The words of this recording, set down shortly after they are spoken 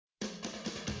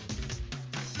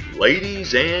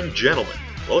Ladies and gentlemen,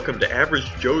 welcome to Average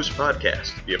Joe's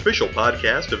Podcast, the official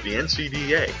podcast of the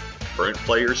NCDA. Current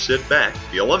players sit back,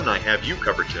 the alumni have you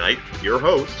covered tonight. Your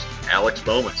hosts, Alex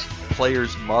Bowmans.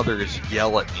 Players' mothers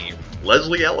yell at me.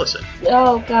 Leslie Ellison.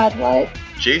 Oh, God, what?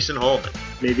 Jason Hallman.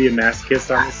 Maybe a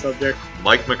masochist on the subject.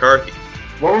 Mike McCarthy.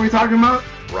 What were we talking about?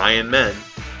 Ryan Men.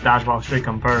 Dodgeball should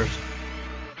come first.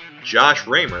 Josh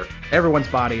Raymer. Everyone's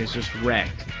body is just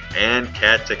wrecked. And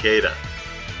Kat Takeda.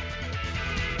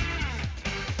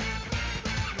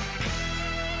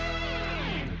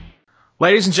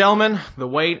 Ladies and gentlemen, the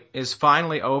wait is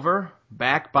finally over,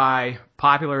 back by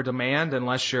popular demand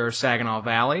unless you're Saginaw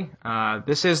Valley.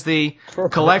 This is the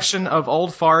collection of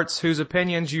old farts whose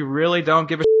opinions you really don't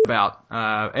give a shit about,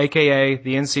 a.k.a.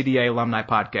 the NCDA Alumni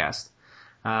Podcast.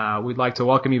 We'd like to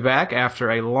welcome you back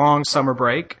after a long summer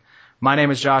break. My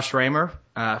name is Josh Raymer,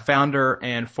 founder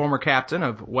and former captain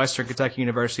of Western Kentucky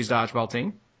University's dodgeball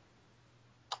team.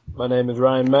 My name is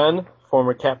Ryan Mann,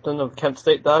 former captain of Kent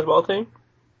State dodgeball team.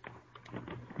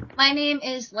 My name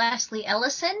is Leslie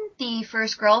Ellison, the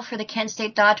first girl for the Kent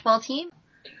State dodgeball team.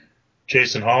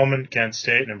 Jason Hallman, Kent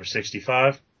State, number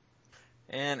 65.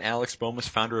 And Alex Bomas,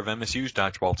 founder of MSU's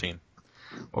dodgeball team.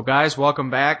 Well, guys,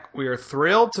 welcome back. We are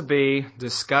thrilled to be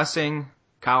discussing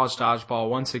college dodgeball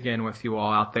once again with you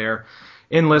all out there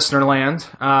in listener land.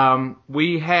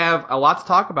 We have a lot to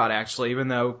talk about, actually, even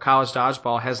though college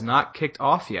dodgeball has not kicked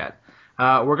off yet.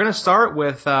 We're going to start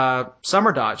with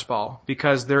summer dodgeball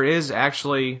because there is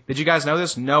actually, did you guys know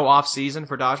this, no off-season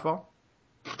for dodgeball?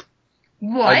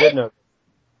 What? I did know.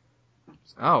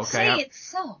 Oh, okay. Say it's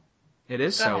so. It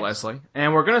is Go so, ahead. Leslie.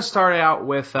 And we're going to start out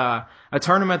with a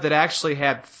tournament that actually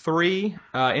had three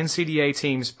NCDA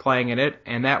teams playing in it,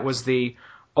 and that was the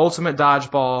Ultimate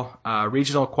Dodgeball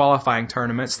regional qualifying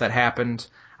tournaments that happened,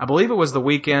 I believe it was the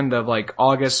weekend of like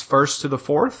August 1st to the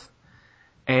 4th.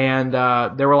 And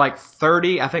there were like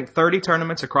 30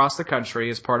 tournaments across the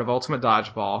country as part of Ultimate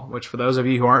Dodgeball, which for those of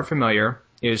you who aren't familiar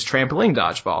is trampoline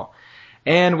dodgeball.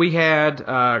 And we had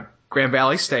Grand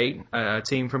Valley State, a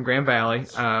team from Grand Valley,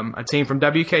 a team from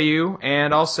WKU,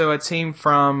 and also a team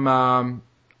from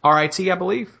RIT, I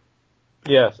believe.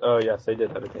 Yes. Oh, yes, they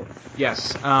did have a team.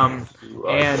 Yes. Guys,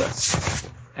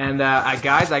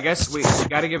 I guess we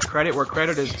got to give credit where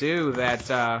credit is due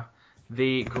that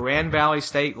the Grand Valley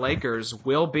State Lakers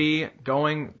will be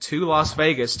going to Las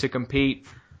Vegas to compete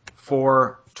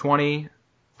for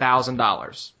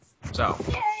 $20,000. So,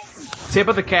 tip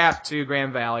of the cap to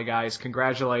Grand Valley, guys.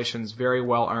 Congratulations, very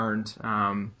well earned.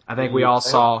 I think we all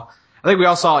saw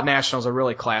at Nationals a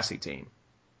really classy team.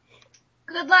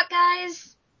 Good luck,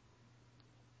 guys.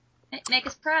 Make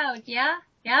us proud, yeah?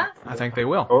 Yeah? I think they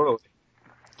will. Totally.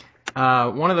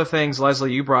 One of the things,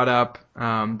 Leslie, you brought up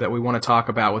that we want to talk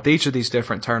about with each of these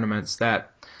different tournaments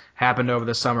that happened over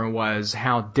the summer was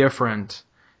how different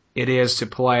it is to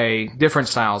play different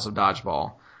styles of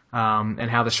dodgeball and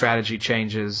how the strategy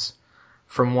changes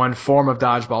from one form of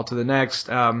dodgeball to the next.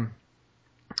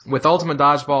 With Ultimate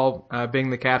Dodgeball being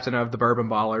the captain of the Bourbon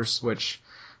Ballers, which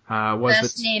was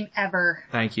Best name ever.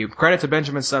 Thank you. Credit to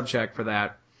Benjamin Subcheck for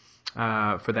that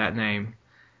name.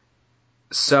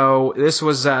 So this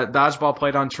was dodgeball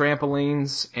played on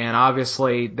trampolines, and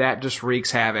obviously that just wreaks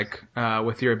havoc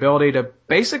with your ability to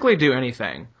basically do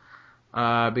anything.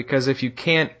 Because if you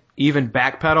can't even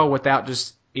backpedal without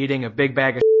just eating a big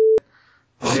bag of shit,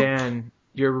 then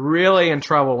you're really in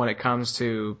trouble when it comes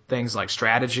to things like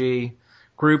strategy,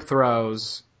 group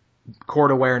throws,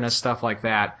 court awareness, stuff like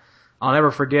that. I'll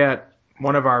never forget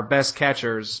one of our best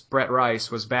catchers, Brett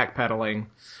Rice, was backpedaling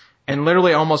and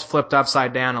literally almost flipped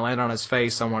upside down and landed on his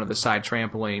face on one of the side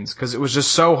trampolines because it was just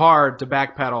so hard to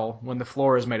backpedal when the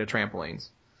floor is made of trampolines.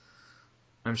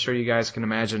 I'm sure you guys can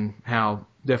imagine how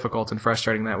difficult and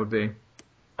frustrating that would be.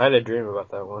 I had a dream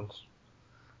about that once.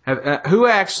 Who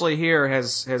actually here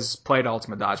has played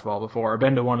Ultimate Dodgeball before or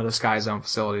been to one of the Sky Zone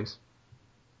facilities?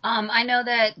 I know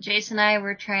that Jason and I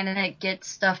were trying to get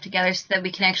stuff together so that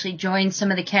we can actually join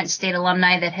some of the Kent State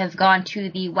alumni that have gone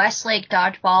to the Westlake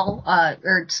Dodgeball,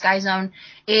 or Sky Zone.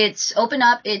 It's open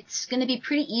up. It's going to be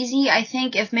pretty easy, I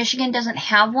think, if Michigan doesn't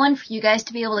have one, for you guys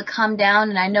to be able to come down.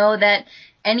 And I know that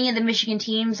any of the Michigan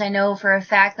teams, I know for a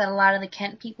fact that a lot of the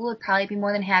Kent people would probably be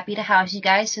more than happy to house you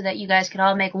guys so that you guys could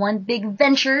all make one big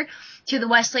venture to the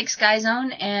Westlake Sky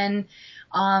Zone. And,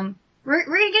 we're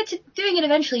going to get to doing it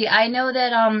eventually. I know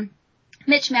that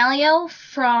Mitch Malliel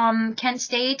from Kent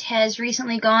State has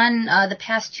recently gone the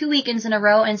past 2 weekends in a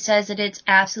row and says that it's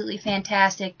absolutely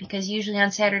fantastic because usually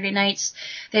on Saturday nights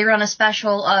they run a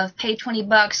special of pay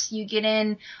 $20, you get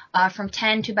in from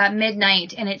 10 to about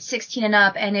midnight, and it's 16 and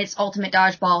up, and it's Ultimate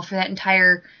Dodgeball for that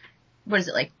entire, what is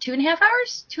it, like 2.5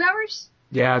 hours? 2 hours?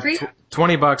 Yeah, Free?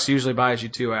 $20 usually buys you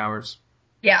 2 hours.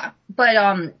 Yeah,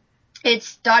 but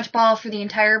it's dodgeball for the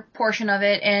entire portion of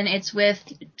it, and it's with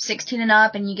 16 and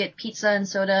up, and you get pizza and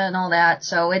soda and all that.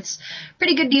 So it's a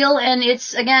pretty good deal, and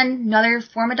it's, again, another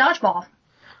form of dodgeball.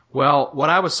 Well, what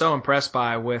I was so impressed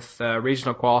by with the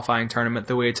regional qualifying tournament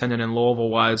that we attended in Louisville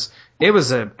was it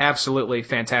was an absolutely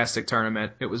fantastic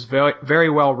tournament. It was very, very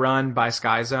well run by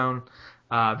Sky Zone.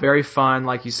 Very fun,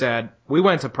 like you said. We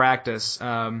went to practice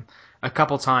a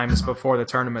couple times before the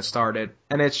tournament started,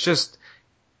 and it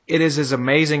is as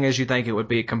amazing as you think it would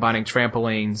be, combining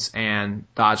trampolines and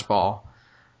dodgeball.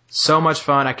 So much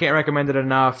fun. I can't recommend it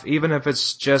enough, even if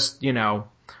it's just,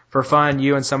 for fun,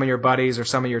 you and some of your buddies or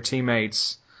some of your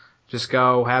teammates. Just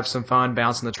go have some fun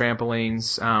bouncing the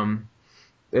trampolines.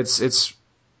 It's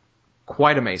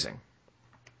quite amazing.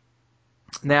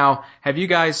 Now, have you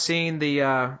guys seen the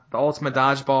Ultimate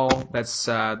Dodgeball? That's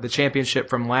the championship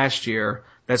from last year.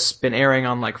 That's been airing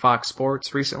on like Fox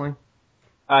Sports recently.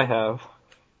 I have.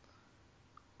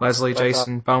 Leslie,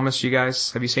 Jason, Bomas, you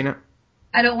guys, have you seen it?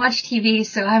 I don't watch TV,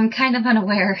 so I'm kind of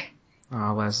unaware.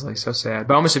 Oh, Leslie, so sad.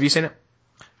 Bomas, have you seen it?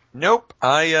 Nope.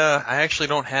 I actually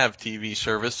don't have TV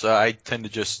service. I tend to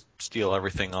just steal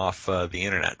everything off the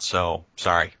internet. So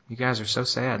sorry. You guys are so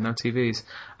sad. No TVs.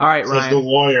 All right, Says Ryan. the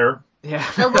lawyer. Yeah.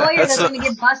 The lawyer that's going to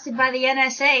get busted by the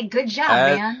NSA. Good job,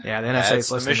 man. Yeah, the NSA That's is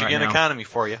the listening Michigan right now. economy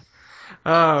for you.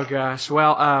 Oh gosh.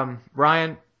 Well,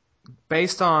 Ryan,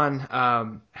 based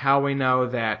on how we know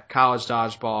that college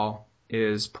dodgeball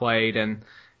is played,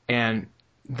 and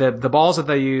the balls that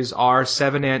they use are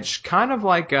 7-inch, kind of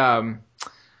like a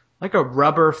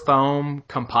rubber foam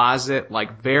composite,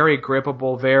 like very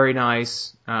grippable, very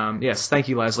nice. Yes, thank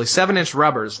you, Leslie. 7-inch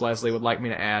rubbers, Leslie would like me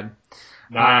to add.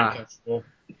 Non-catchable.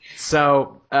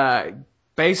 So,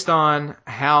 based on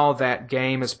how that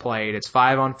game is played, it's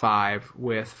 5-on-5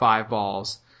 with 5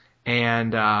 balls.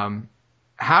 And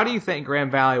how do you think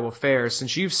Grand Valley will fare,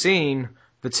 since you've seen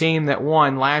the team that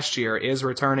won last year is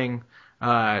returning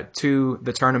to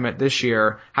the tournament this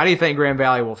year? How do you think Grand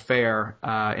Valley will fare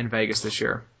in Vegas this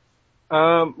year?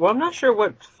 Well, I'm not sure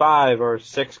what 5 or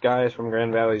 6 guys from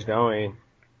Grand Valley's going,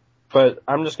 but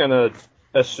I'm just gonna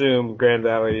assume Grand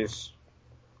Valley's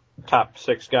top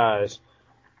 6 guys.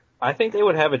 I think they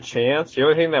would have a chance. The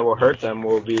only thing that will hurt them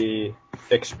will be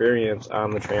experience on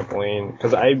the trampoline,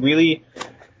 because I really,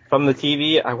 from the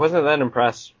TV, I wasn't that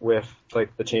impressed with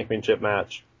like the championship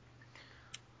match.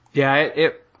 Yeah,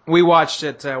 we watched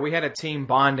it. We had a team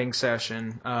bonding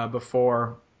session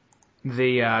before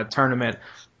the tournament,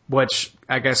 which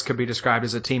I guess could be described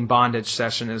as a team bondage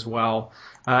session as well.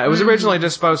 It was originally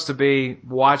just supposed to be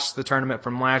watch the tournament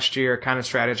from last year, kind of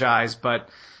strategize, but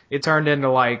it turned into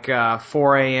like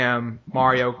 4 a.m.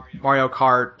 Mario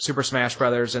Kart, Super Smash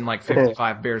Brothers, and like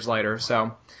 55 beers later.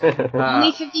 So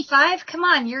Only 55? Come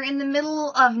on, you're in the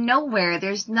middle of nowhere.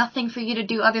 There's nothing for you to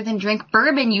do other than drink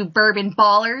bourbon, you bourbon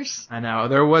ballers. I know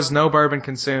there was no bourbon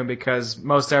consumed because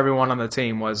most everyone on the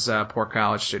team was poor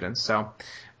college students. So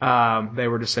they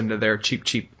were just into their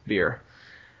cheap beer.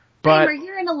 But Kramer,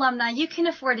 you're an alumni. You can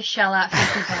afford to shell out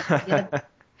 $50.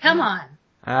 Come on.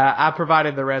 I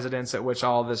provided the residence at which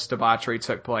all this debauchery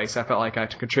took place. I felt like I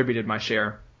contributed my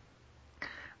share.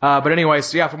 But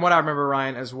anyways, yeah, from what I remember,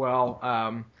 Ryan, as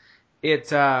well,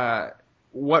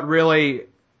 what really,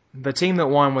 the team that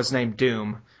won was named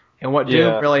Doom. And what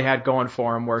Doom really had going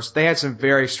for them was they had some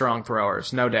very strong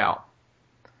throwers, no doubt.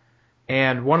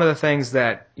 And one of the things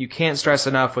that you can't stress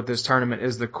enough with this tournament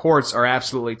is the courts are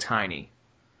absolutely tiny.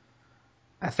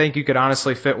 I think you could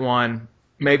honestly fit one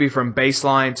maybe from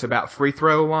baseline to about free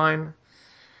throw line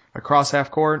across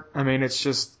half court. I mean,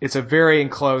 it's a very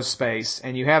enclosed space,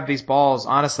 and you have these balls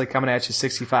honestly coming at you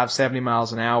 65, 70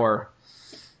 miles an hour.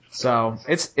 So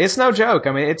it's no joke.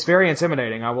 I mean, it's very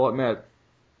intimidating, I will admit.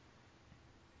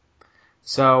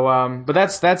 So, but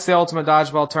that's the Ultimate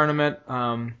Dodgeball Tournament.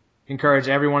 Encourage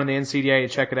everyone in the NCDA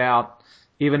to check it out,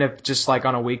 even if just like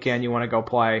on a weekend you want to go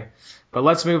play. But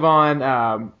let's move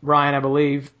on. Ryan, I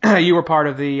believe you were part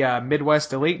of the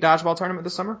Midwest Elite Dodgeball Tournament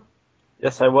this summer?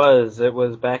 Yes, I was. It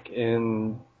was back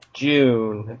in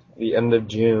June, the end of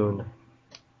June.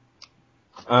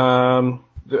 And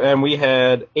we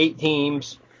had 8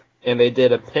 teams, and they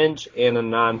did a pinch and a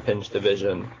non-pinch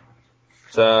division.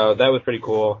 So that was pretty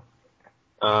cool.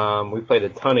 We played a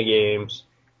ton of games.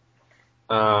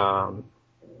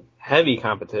 Heavy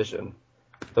competition.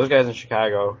 Those guys in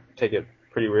Chicago take it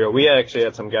pretty real. We actually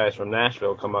had some guys from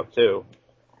Nashville come up too.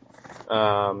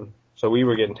 So we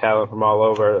were getting talent from all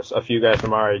over. A few guys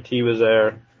from RIT was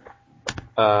there.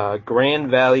 Grand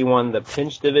Valley won the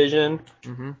pinch division.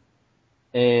 Mm-hmm.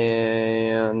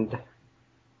 And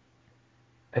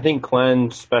I think Glenn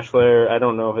Spechler, I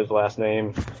don't know his last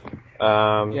name.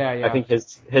 Yeah. I think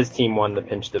his team won the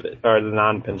pinch division, or the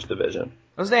non-pinch division.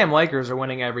 Those damn Lakers are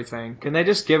winning everything. Can they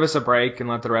just give us a break and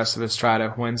let the rest of us try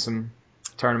to win some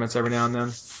tournaments every now and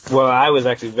then? Well, I was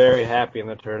actually very happy in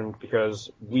the tournament because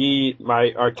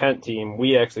our Kent team,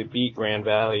 we actually beat Grand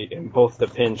Valley in both the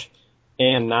pinch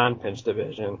and non-pinch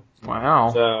division.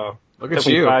 Wow. So Look it at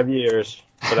took me you. 5 years,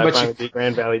 but I But finally you- beat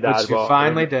Grand Valley but dodgeball. you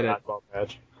finally in the did it. dodgeball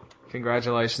match.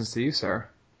 Congratulations to you, sir.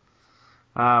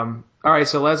 All right,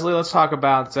 so Leslie, let's talk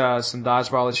about some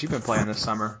dodgeball that you've been playing this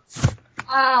summer.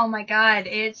 Oh my god,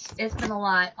 it's been a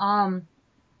lot.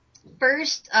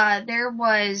 First, there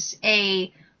was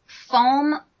a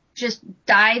foam just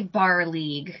dive bar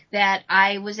league that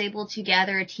I was able to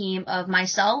gather a team of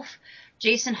myself,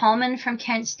 Jason Hallman from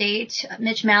Kent State,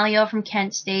 Mitch Malio from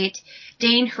Kent State,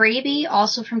 Dane Hraby,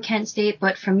 also from Kent State,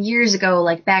 but from years ago,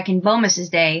 like back in Bomus's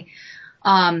day.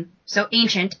 So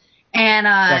ancient. And,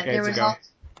 Decades ago.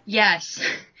 Yes.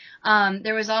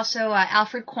 There was also,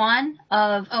 Alfred Kwan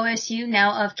of OSU,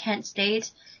 now of Kent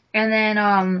State. And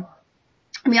then,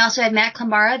 we also had Matt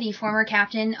Klambara, the former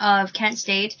captain of Kent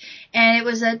State. And it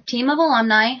was a team of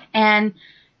alumni. And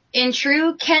in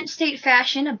true Kent State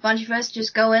fashion, a bunch of us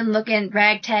just go in looking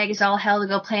ragtag as all hell to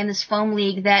go play in this foam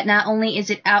league that not only is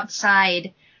it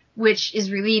outside, which is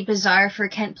really bizarre for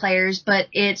Kent players, but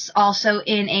it's also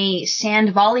in a sand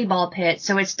volleyball pit.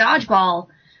 So it's dodgeball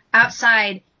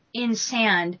outside in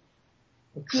sand,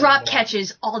 drop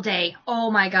catches all day.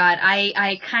 Oh my god,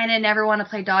 I kind of never want to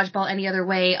play dodgeball any other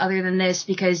way other than this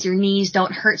because your knees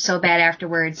don't hurt so bad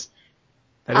afterwards.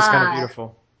 That is kind of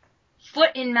beautiful.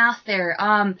 Foot in mouth there.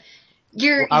 I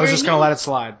was just going to let it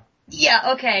slide.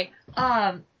 Yeah, okay.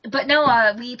 But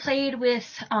no, we played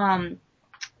with,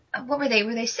 what were they?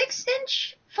 Were they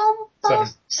 6-inch foam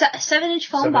balls? 7-inch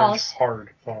foam balls. Hard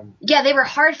foam. Yeah, they were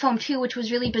hard foam too, which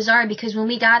was really bizarre because when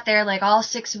we got there, like all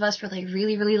 6 of us were like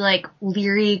really, really like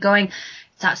leery going,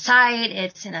 it's outside,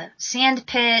 it's in a sand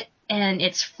pit, and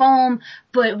it's foam,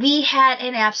 but we had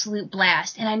an absolute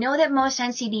blast. And I know that most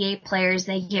NCDA players,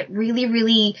 they get really,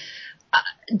 really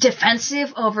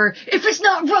defensive over, if it's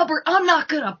not rubber, I'm not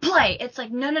gonna play. It's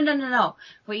like, no.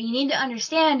 What you need to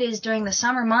understand is during the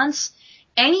summer months,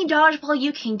 any dodgeball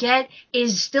you can get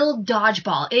is still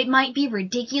dodgeball. It might be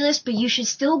ridiculous, but you should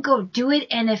still go do it,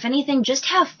 and if anything, just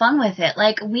have fun with it.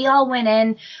 Like, we all went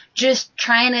in just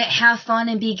trying to have fun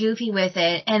and be goofy with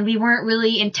it, and we weren't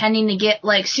really intending to get,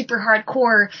 like, super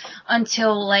hardcore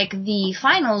until, like, the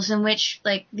finals, in which,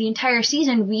 like, the entire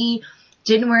season we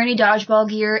didn't wear any dodgeball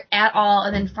gear at all,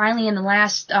 and then finally in the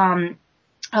last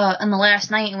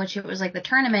night in which it was like the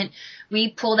tournament,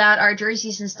 we pulled out our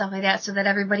jerseys and stuff like that so that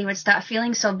everybody would stop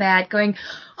feeling so bad, going,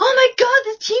 oh my god,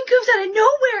 this team comes out of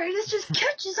nowhere and this just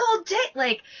catches all day.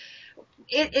 Like,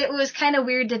 it was kind of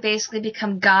weird to basically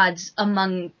become gods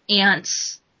among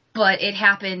ants, but it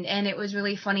happened, and it was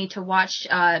really funny to watch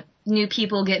new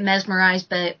people get mesmerized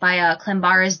by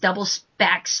Klambara's double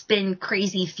back spin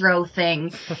crazy throw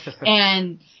thing.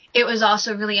 And it was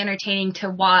also really entertaining to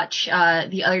watch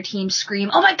the other team scream,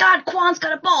 oh my god, Kwan's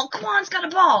got a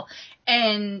ball!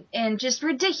 And just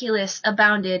ridiculous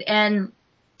abounded. And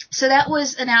so that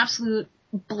was an absolute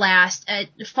blast.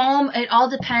 Foam, it all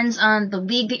depends on the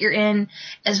league that you're in,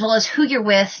 as well as who you're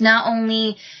with. Not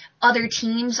only other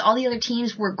teams, all the other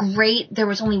teams were great. There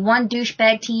was only one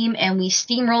douchebag team, and we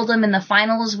steamrolled them in the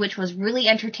finals, which was really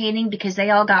entertaining because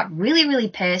they all got really, really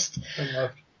pissed.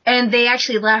 And they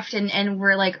actually left and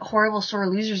were like horrible sore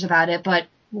losers about it, but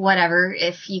whatever.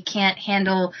 If you can't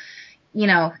handle,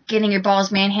 getting your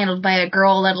balls manhandled by a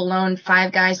girl, let alone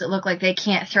 5 guys that look like they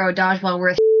can't throw a dodgeball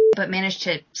worth but manage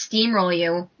to steamroll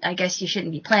you, I guess you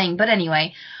shouldn't be playing. But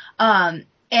anyway,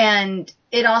 and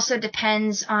it also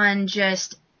depends on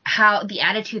just how the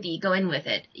attitude that you go in with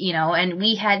it, and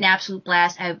we had an absolute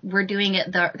blast. We're doing it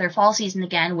their fall season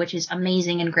again, which is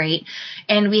amazing and great.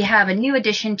 And we have a new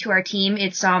addition to our team.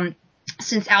 It's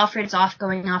since Alfred's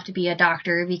going off to be a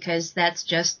doctor because that's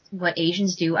just what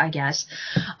Asians do, I guess.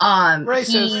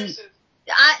 Racist.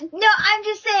 No, I'm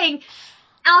just saying,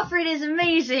 Alfred is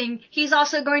amazing. He's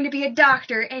also going to be a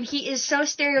doctor, and he is so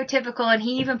stereotypical, and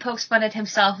he even pokes fun at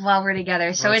himself while we're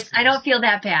together. So I don't feel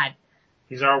that bad.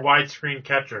 He's our widescreen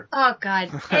catcher. Oh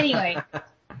god. Anyway.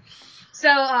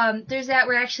 So, there's that.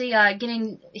 We're actually,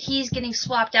 he's getting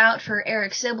swapped out for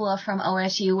Eric Sibla from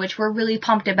OSU, which we're really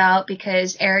pumped about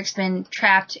because Eric's been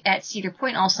trapped at Cedar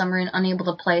Point all summer and unable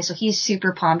to play, so he's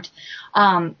super pumped.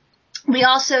 We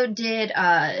also did,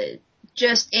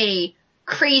 just a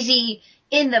crazy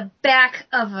in the back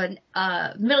of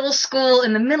a middle school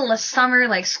in the middle of summer,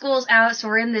 like school's out, so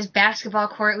we're in this basketball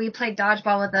court. We played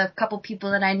dodgeball with a couple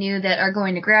people that I knew that are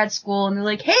going to grad school, and they're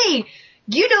like, hey,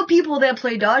 do you know people that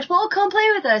play dodgeball? Come play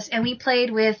with us. And we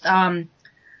played with,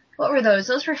 what were those?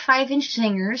 Those were 5-inch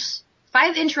zingers,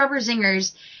 5-inch rubber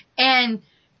zingers. And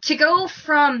to go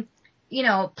from,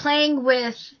 playing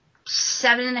with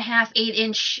 7.5,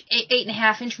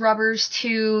 8.5-inch rubbers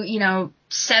to,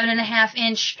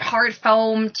 7.5-inch hard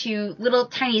foam to little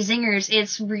tiny zingers,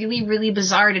 it's really, really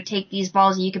bizarre to take these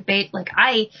balls that you could bait. Like,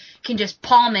 I can just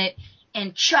palm it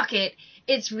and chuck it.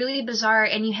 It's really bizarre,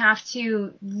 and you have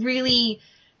to really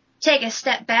take a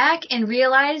step back and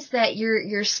realize that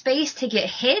your space to get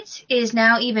hit is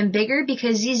now even bigger,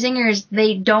 because these zingers,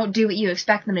 they don't do what you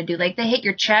expect them to do. Like, they hit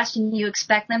your chest and you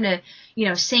expect them to,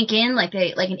 sink in like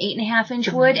an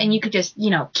 8.5-inch would, and you could just,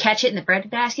 catch it in the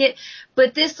breadbasket.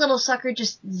 But this little sucker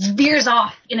just veers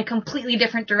off in a completely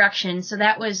different direction. So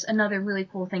that was another really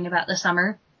cool thing about the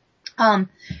summer. And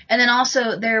then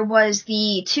also there was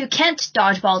the 2 Kent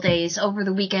dodgeball days over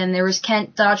the weekend. There was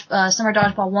Kent Summer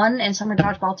Dodgeball 1 and Summer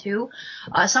Dodgeball 2.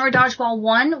 Summer Dodgeball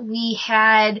 1, we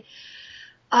had,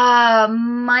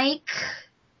 Mike,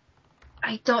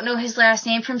 I don't know his last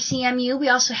name, from CMU. We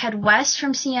also had Wes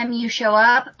from CMU show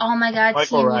up. Oh my god,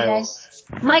 Michael CMU Riley. guys.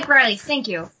 Mike Riley, thank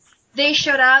you. They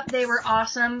showed up. They were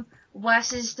awesome.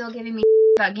 Wes is still giving me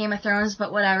about Game of Thrones,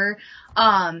 but whatever.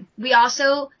 We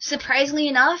also, surprisingly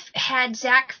enough, had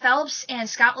Zach Phelps and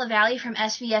Scott LaValle from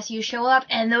SVSU show up,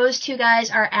 and those two guys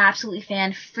are absolutely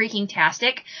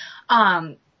fan-freaking-tastic.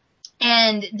 And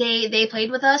they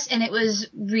played with us, and it was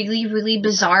really, really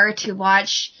bizarre to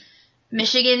watch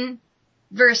Michigan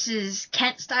versus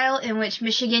Kent style, in which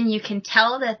Michigan, you can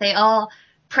tell that they all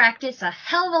practice a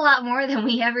hell of a lot more than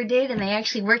we ever did, and they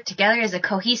actually work together as a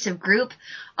cohesive group,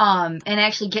 and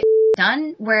actually get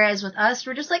done, whereas with us,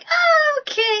 we're just like,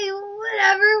 okay,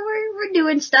 whatever, we're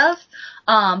doing stuff.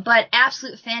 But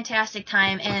absolute fantastic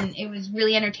time, and it was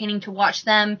really entertaining to watch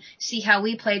them, see how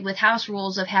we played with house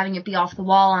rules of having it be off the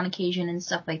wall on occasion and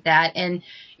stuff like that, and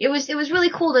it was really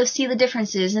cool to see the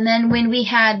differences. And then when we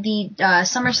had the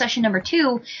summer session number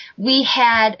 2, we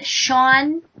had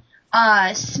Sean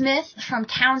Smith from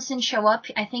Townsend show up.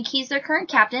 I think he's their current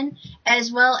captain,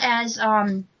 as well as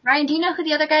Ryan, do you know who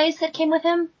the other guys that came with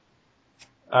him?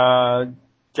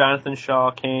 Jonathan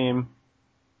Shaw came.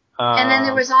 And then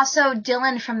there was also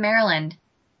Dylan from Maryland.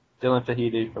 Dylan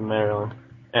Fahidi from Maryland.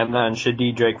 And then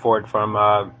Shadid Drake Ford from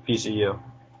PCU.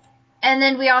 And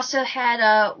then we also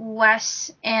had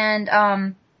Wes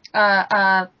and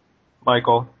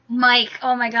Michael. Mike,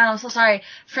 oh my god, I'm so sorry,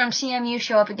 from CMU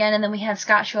show up again, and then we had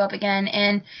Scott show up again,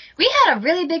 and we had a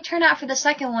really big turnout for the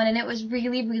second one, and it was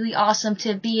really, really awesome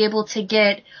to be able to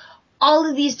get all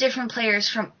of these different players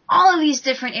from all of these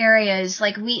different areas.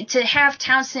 Like, to have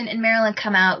Townsend and Maryland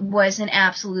come out was an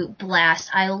absolute blast.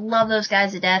 I love those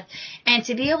guys to death. And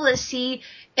to be able to see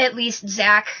at least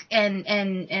Zach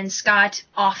and Scott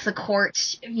off the court,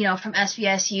 from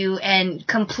SVSU, and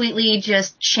completely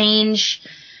just change,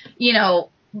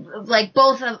 like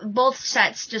both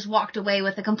sets just walked away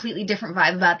with a completely different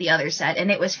vibe about the other set,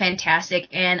 and it was fantastic.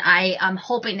 And I'm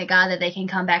hoping to God that they can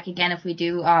come back again if we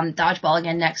do dodgeball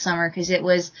again next summer, because it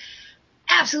was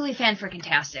absolutely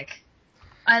fan-freaking-tastic.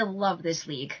 I love this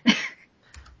league.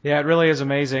 Yeah, it really is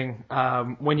amazing.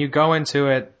 When you go into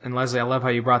it, and Leslie, I love how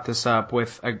you brought this up,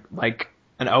 with an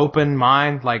open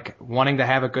mind, like wanting to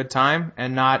have a good time,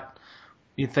 and not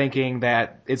you thinking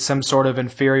that it's some sort of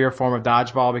inferior form of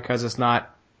dodgeball because it's not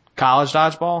college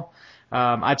dodgeball.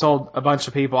 I told a bunch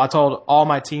of people, I told all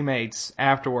my teammates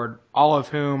afterward, all of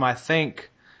whom I think,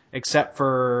 except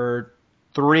for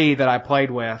 3 that I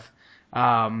played with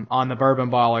on the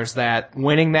Bourbon Ballers, that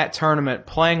winning that tournament,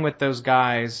 playing with those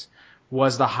guys,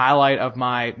 was the highlight of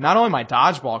not only my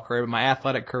dodgeball career, but my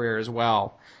athletic career as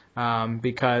well.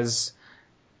 Because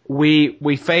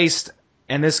we faced,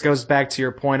 and this goes back to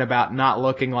your point about not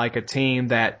looking like a team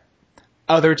that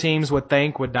other teams would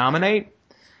think would dominate.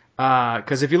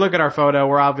 Because if you look at our photo,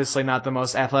 we're obviously not the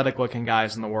most athletic-looking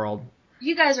guys in the world.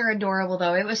 You guys are adorable,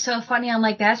 though. It was so funny. I'm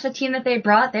like, that's the team that they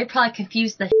brought? They probably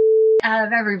confused the out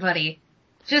of everybody.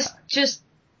 Just,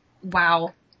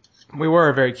 wow. We were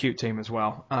a very cute team as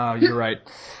well. You're right.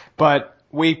 But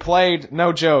we played,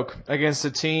 no joke, against a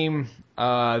team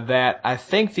that I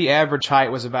think the average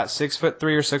height was about 6'3"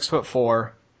 or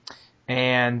 6'4",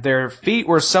 and their feet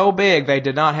were so big they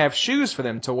did not have shoes for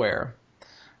them to wear.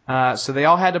 So they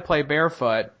all had to play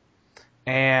barefoot.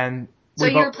 And so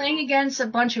you were playing against a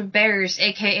bunch of bears,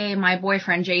 a.k.a. my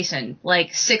boyfriend Jason,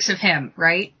 like 6 of him,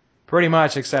 right? Pretty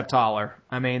much, except taller.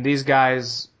 I mean, these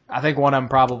guys I think one of them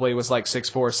probably was like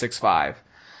 6'4", 6'5".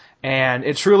 And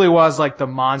it truly was like the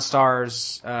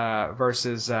Monstars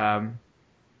versus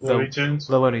Looney Tunes.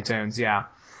 The Looney Tunes, yeah.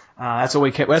 That's what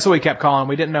we kept calling them.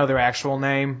 We didn't know their actual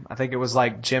name. I think it was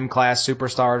like Gym Class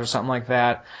Superstars or something like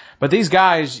that. But these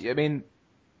guys, I mean,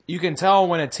 you can tell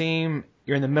when a team,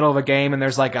 you're in the middle of a game and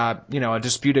there's like a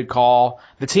disputed call.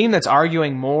 The team that's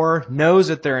arguing more knows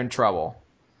that they're in trouble.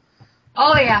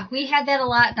 Oh yeah, we had that a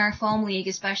lot in our foam league,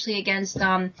 especially against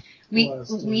the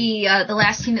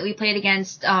last team that we played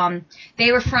against.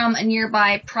 They were from a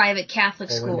nearby private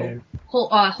Catholic school,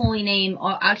 Holy Name,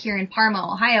 out here in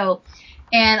Parma, Ohio,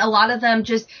 and a lot of them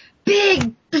just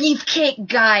big beefcake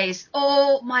guys.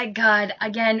 Oh my God!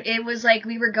 Again, it was like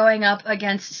we were going up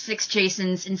against 6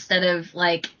 Jasons instead of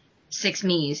like 6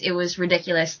 me's. It was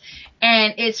ridiculous,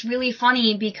 and it's really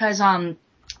funny because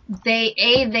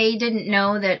they didn't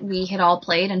know that we had all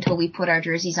played until we put our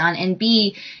jerseys on, and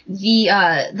B,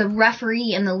 the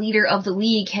referee and the leader of the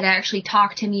league had actually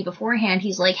talked to me beforehand.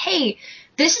 He's like, hey,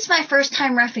 this is my first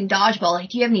time reffing dodgeball.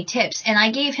 Like, do you have any tips? And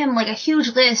I gave him like a huge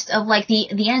list of like the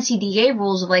NCDA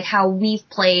rules of like how we've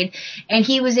played, and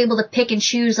he was able to pick and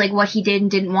choose like what he did and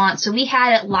didn't want. So we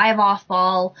had it live off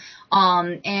ball,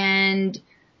 and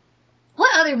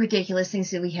what other ridiculous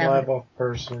things did we have? Live off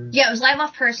person. Yeah, it was live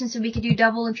off person, so we could do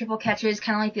double and triple catches,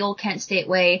 kind of like the old Kent State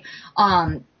way.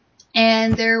 And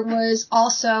there was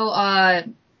also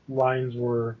Lines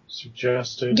were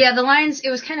suggested. yeah, the lines. It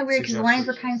was kind of weird because the lines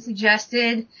were kind of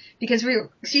suggested because we were,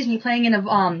 playing in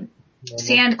a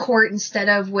sand court instead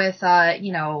of with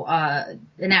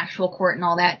an actual court and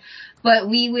all that. But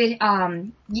we would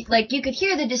you could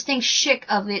hear the distinct shick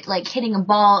of it, like hitting a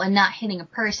ball and not hitting a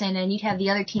person, and you'd have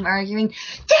the other team arguing,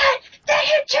 "Dad, that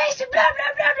hit Jason, blah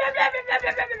blah blah blah blah blah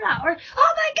blah blah blah blah," or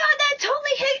 "Oh my God, that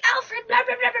totally hit Alfred, blah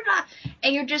blah blah blah blah,"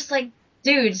 and you're just like,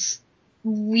 dudes,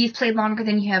 we've played longer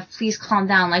than you have. Please calm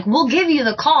down. Like, we'll give you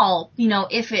the call,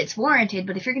 if it's warranted,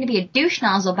 but if you're going to be a douche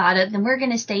nozzle about it, then we're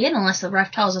going to stay in unless the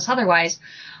ref tells us otherwise.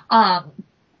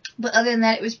 But other than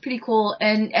that, it was pretty cool.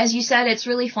 And as you said, it's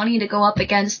really funny to go up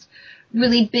against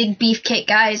really big beefcake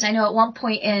guys. I know at one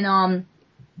point in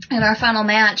our final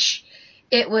match,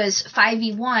 it was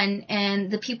 5v1,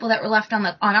 and the people that were left on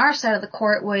our side of the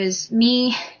court was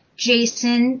me,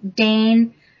 Jason,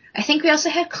 Dane. I think we also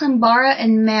had Klimbara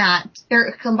and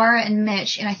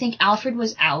Mitch, and I think Alfred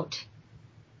was out.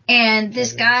 And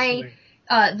this guy,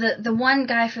 the one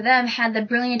guy for them had the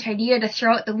brilliant idea to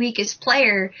throw out the weakest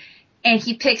player, and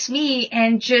he picks me,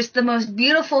 and just the most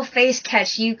beautiful face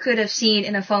catch you could have seen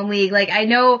in a foam league. Like, I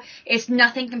know it's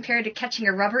nothing compared to catching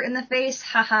a rubber in the face,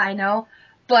 haha, I know,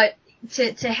 but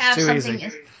to have something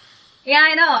easy. Yeah,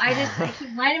 I know, I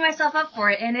keep lining myself up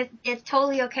for it, and it's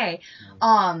totally okay.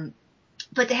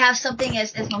 But to have something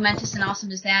as momentous and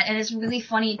awesome as that, and it's really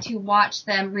funny to watch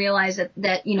them realize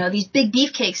that these big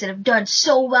beefcakes that have done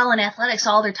so well in athletics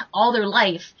all their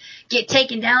life get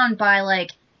taken down by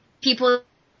like people.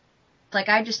 Like,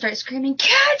 I just start screaming,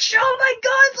 "Catch! Oh my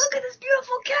God, look at this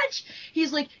beautiful catch!"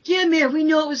 He's like, "Yeah, man, we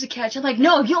know it was a catch." I'm like,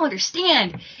 "No, you don't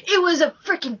understand. It was a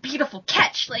freaking beautiful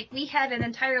catch." Like, we had an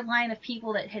entire line of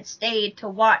people that had stayed to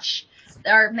watch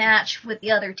our match with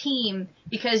the other team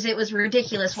because it was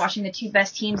ridiculous watching the two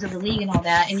best teams of the league and all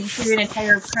that. And you hear an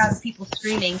entire crowd of people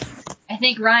screaming. I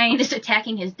think Ryan is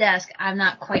attacking his desk. I'm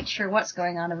not quite sure what's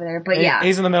going on over there, but yeah.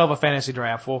 He's in the middle of a fantasy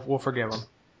draft. We'll forgive him.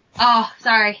 Oh,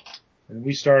 sorry. And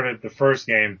we started the first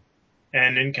game,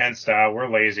 and in Kent style, we're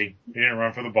lazy. We didn't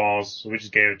run for the balls, so we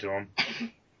just gave it to them.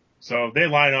 So they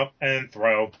line up and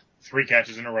throw 3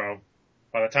 catches in a row.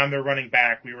 By the time they're running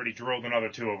back, we already drilled another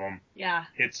 2 of them. Yeah.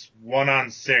 It's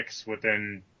 1-on-6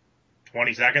 within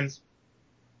 20 seconds.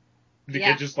 The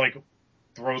kid just,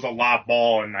 throws a lob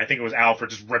ball, and I think it was Alfred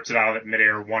just rips it out of it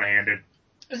midair one-handed.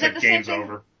 Is that the same game's thing?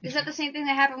 over. Is that the same thing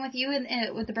that happened with you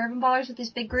and with the Bourbon Ballers with this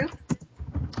big group?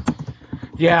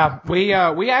 Yeah, we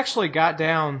actually got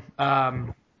down.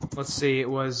 Let's see, it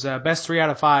was best 3 out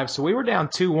of 5, so we were down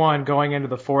 2-1 going into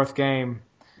the 4th game,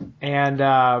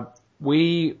 and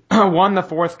we won the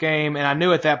 4th game. And I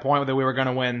knew at that point that we were going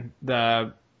to win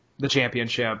the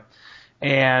championship.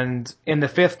 And in the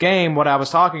 5th game, what I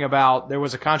was talking about, there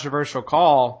was a controversial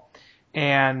call,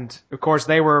 and of course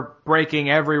they were breaking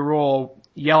every rule,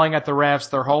 yelling at the refs.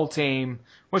 Their whole team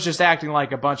was just acting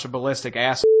like a bunch of ballistic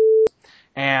assholes.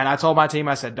 And I told my team,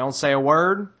 I said, "Don't say a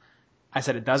word." I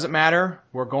said, "It doesn't matter.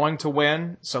 We're going to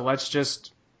win. So let's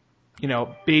just,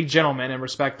 be gentlemen and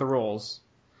respect the rules."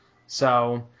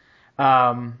 So,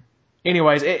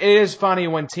 anyways, it is funny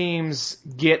when teams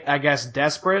get, I guess,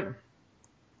 desperate.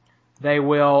 They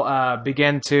will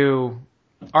begin to,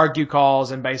 argue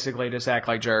calls and basically just act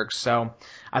like jerks. So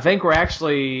I think we're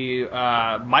actually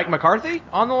Mike McCarthy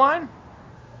on the line.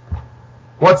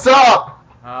 What's up?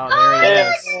 Oh, there he Yeah.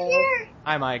 is. Here.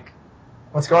 Hi, Mike.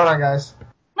 What's going on, guys?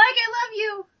 Mike, I love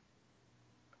you.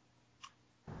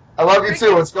 I love you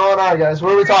too. What's going on, guys?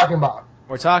 What are we talking about?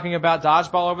 We're talking about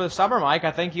dodgeball over the summer, Mike.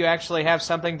 I think you actually have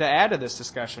something to add to this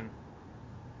discussion.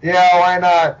 Yeah, why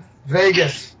not?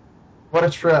 Vegas. What a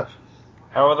trip.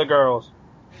 How are the girls?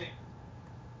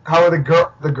 How are the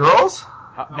girls?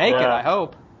 Naked, Yeah. I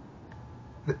hope.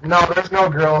 No, there's no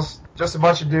girls. Just a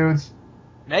bunch of dudes.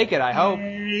 Naked, I hope.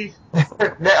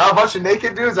 A bunch of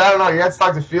naked dudes? I don't know. You had to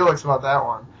talk to Felix about that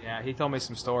one. Yeah, he told me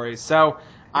some stories. So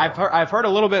I've heard a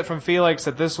little bit from Felix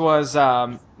that this was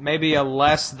maybe a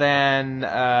less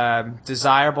than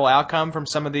desirable outcome from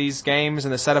some of these games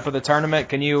and the setup of the tournament.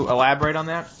 Can you elaborate on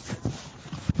that?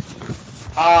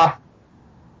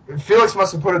 Felix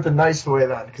must have put it the nice way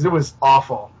then, because it was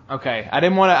awful. Okay, I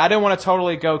didn't want to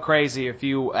totally go crazy if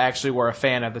you actually were a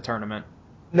fan of the tournament.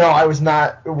 No, I was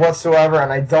not whatsoever,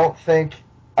 and I don't think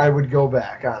I would go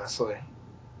back, honestly.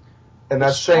 And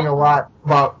that's saying a lot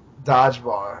about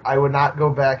dodgeball. I would not go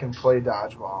back and play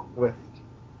dodgeball with.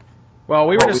 Well,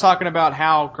 we were just talking about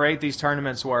how great these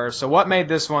tournaments were. So what made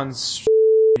this one,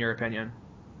 in your opinion?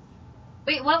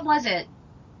 Wait, what was it?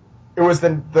 It was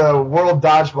the World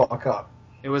Dodgeball Cup.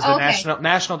 It was the Okay.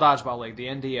 National Dodgeball League, the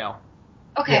NDL.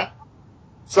 Okay. Yeah.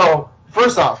 So,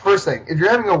 first thing, if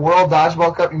you're having a World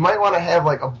Dodgeball Cup, you might want to have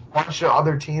like a bunch of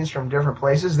other teams from different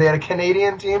places. They had a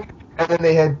Canadian team, and then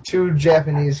they had 2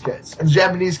 Japanese kids. And the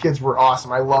Japanese kids were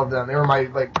awesome. I loved them. They were my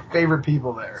favorite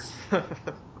people there.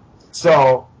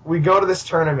 So we go to this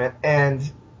tournament, and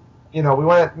we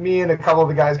went. Me and a couple of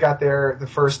the guys got there the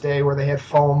first day where they had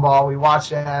foam ball. We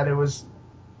watched that. It was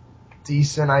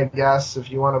decent, I guess, if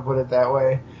you want to put it that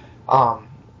way.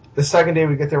 The second day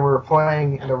we get there, we were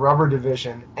playing in the rubber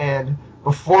division, and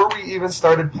before we even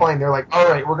started playing, they're like, all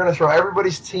right, we're going to throw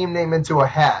everybody's team name into a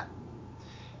hat.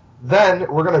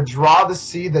 Then we're going to draw the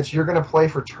seed that you're going to play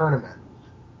for tournament,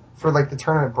 for the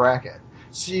tournament bracket.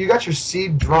 So you got your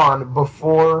seed drawn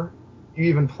before you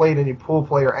even played any pool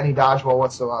play or any dodgeball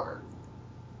whatsoever.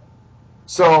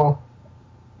 So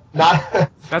not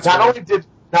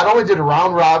only did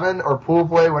round robin or pool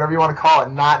play, whatever you want to call it,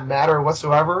 not matter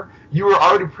whatsoever, you were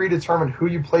already predetermined who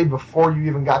you played before you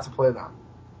even got to play them.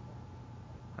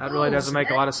 That really doesn't make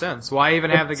a lot of sense. Why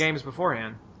even have the games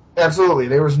beforehand? Absolutely.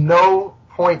 There was no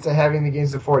point to having the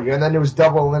games before you, and then there was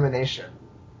double elimination.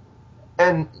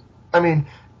 And, I mean,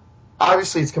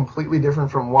 obviously it's completely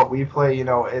different from what we play.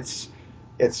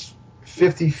 It's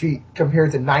 50 feet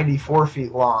compared to 94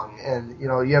 feet long, and,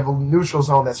 you have a neutral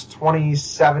zone that's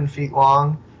 27 feet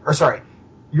long. Or, sorry,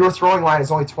 your throwing line is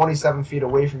only 27 feet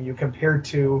away from you compared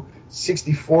to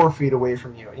 64 feet away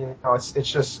from you.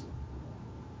 It's just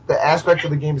the aspect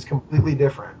of the game is completely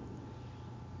different.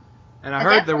 And I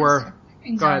heard there were.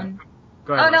 Go ahead.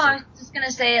 Go ahead. Oh no, Leslie. I was just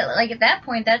gonna say, at that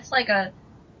point, that's like a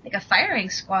firing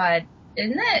squad,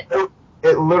 isn't it?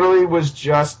 It literally was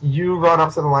just you run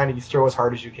up to the line and you throw as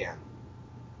hard as you can.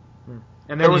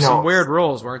 And there were some weird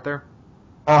rules, weren't there?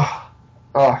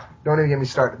 Don't even get me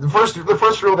started. The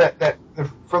first rule that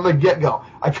from the get-go,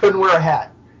 I couldn't wear a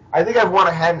hat. I think I've worn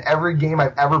a hat in every game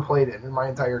I've ever played in my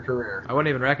entire career. I wouldn't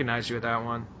even recognize you with that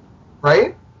one.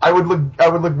 Right? I would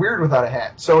look weird without a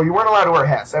hat. So you weren't allowed to wear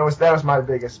hats. That was my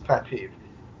biggest pet peeve.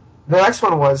 The next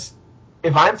one was,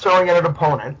 if I'm throwing at an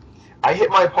opponent, I hit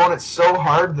my opponent so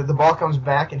hard that the ball comes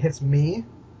back and hits me,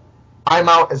 I'm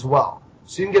out as well.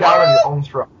 So you can get out on your own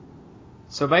throw.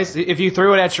 So basically, if you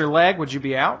threw it at your leg, would you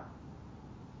be out?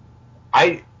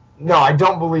 No, I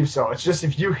don't believe so. It's just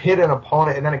if you hit an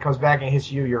opponent and then it comes back and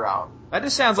hits you, you're out. That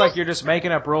just sounds like you're just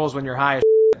making up rules when you're high as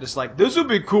shit. Just like, this would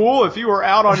be cool if you were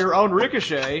out on your own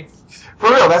ricochet. For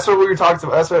real, that's what we were talking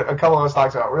about. That's what a couple of us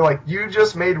talked about. We're like, you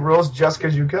just made rules just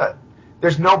because you could.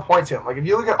 There's no point to them. Like, if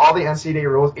you look at all the NCAA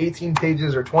rules, 18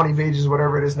 pages or 20 pages,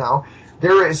 whatever it is now,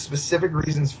 there is specific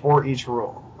reasons for each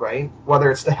rule, right?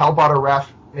 Whether it's to help out a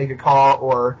ref make a call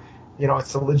or,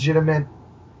 it's a legitimate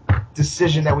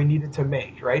decision that we needed to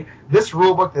make, right? This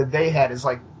rule book that they had is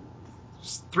like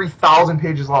 3,000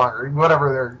 pages long, or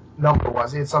whatever their number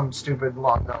was. They had some stupid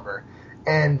long number.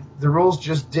 And the rules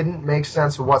just didn't make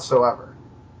sense whatsoever.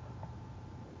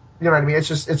 You know what I mean?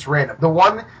 It's random. The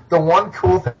one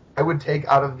cool thing I would take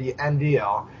out of the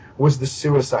NDL was the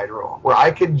suicide rule, where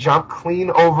I could jump clean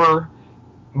over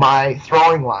my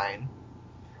throwing line,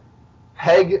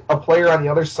 peg a player on the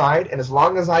other side, and as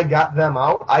long as I got them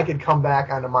out, I could come back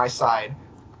onto my side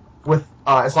with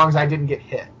as long as I didn't get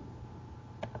hit.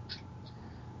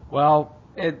 Well,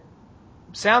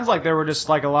 sounds like there were just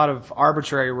like a lot of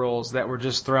arbitrary rules that were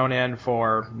just thrown in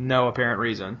for no apparent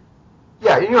reason.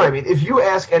 Yeah, you know what I mean. If you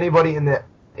ask anybody in the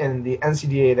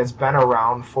NCDA that's been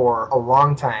around for a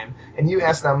long time, and you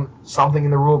ask them something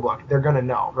in the rule book, they're gonna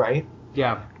know, right?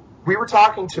 Yeah. We were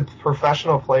talking to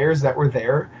professional players that were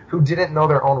there who didn't know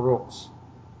their own rules.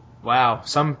 Wow.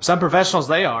 Some professionals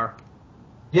they are.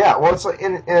 Yeah, well, it's like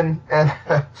and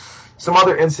some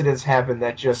other incidents happened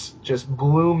that just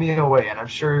blew me away, and I'm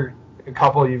sure a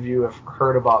couple of you have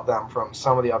heard about them from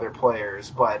some of the other players.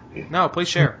 But No, please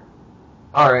share.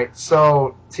 all right,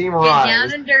 so Team Get Rise.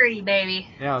 down and dirty, baby.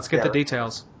 Yeah, let's get the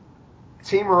details.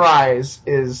 Team Rise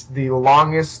is the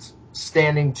longest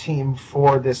standing team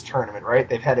for this tournament, right?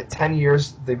 They've had it 10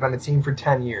 years. They've been a team for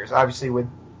 10 years, obviously with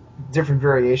different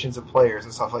variations of players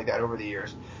and stuff like that over the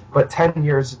years. But 10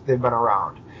 years they've been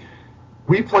around.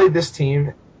 We played this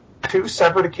team 2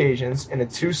 separate occasions in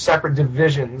 2 separate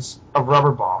divisions of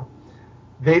rubber ball.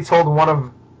 They told one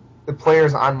of the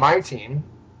players on my team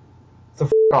to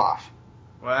f*** off.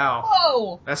 Wow.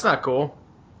 Whoa! That's not cool.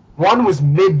 One was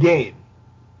mid-game.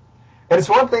 And it's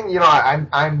one thing, you know,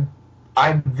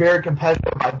 I'm very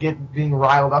competitive. I get being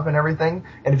riled up and everything.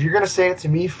 And if you're going to say it to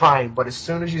me, fine. But as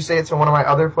soon as you say it to one of my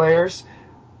other players,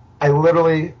 I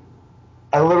literally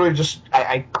just,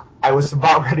 I was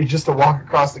about ready just to walk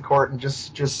across the court and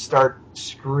just start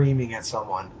screaming at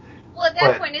someone. Well, at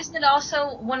that point, isn't it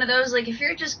also one of those, like, if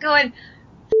you're just going,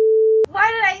 why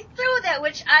did I throw that?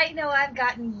 Which I know I've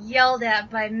gotten yelled at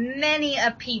by many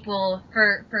a people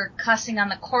for cussing on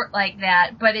the court like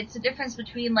that, but it's a difference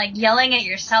between, like, yelling at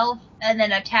yourself and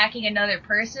then attacking another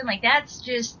person. Like, that's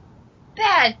just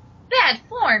bad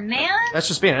form, man. That's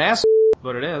just being an ass.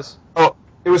 What it is. Oh,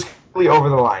 it was completely over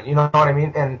the line. You know what I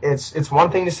mean? And it's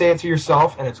one thing to say it to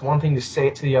yourself, and it's one thing to say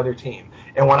it to the other team.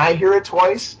 And when I hear it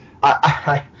twice,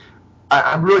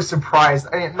 I'm really surprised.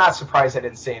 I mean, not surprised I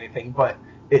didn't say anything, but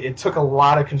it took a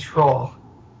lot of control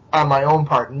on my own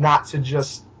part not to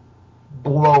just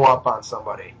blow up on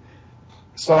somebody.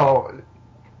 So,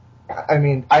 I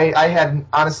mean, I had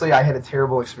a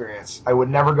terrible experience. I would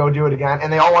never go do it again.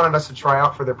 And they all wanted us to try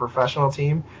out for their professional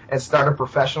team and start a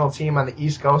professional team on the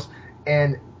East Coast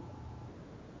and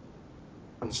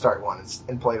start one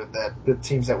and play with the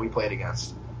teams that we played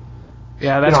against.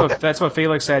 Yeah, that's what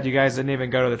Felix said. You guys didn't even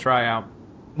go to the tryout.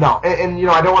 No, and you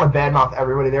know, I don't want to badmouth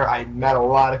everybody there. I met a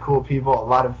lot of cool people, a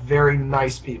lot of very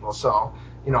nice people. So,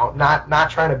 you know,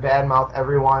 not trying to badmouth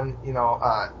everyone. You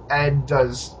know, Ed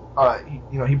does,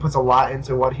 he puts a lot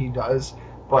into what he does,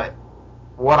 but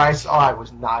what I saw, I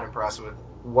was not impressed with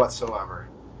whatsoever.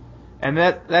 And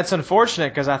that's unfortunate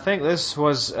because I think this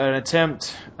was an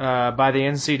attempt by the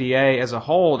NCDA as a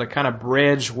whole to kind of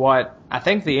bridge what I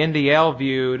think the NDL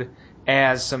viewed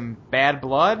as some bad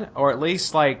blood, or at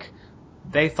least like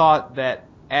they thought that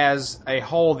as a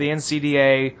whole the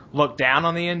NCDA looked down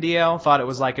on the NDL, thought it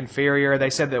was like inferior. They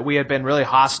said that we had been really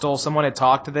hostile. Someone had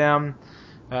talked to them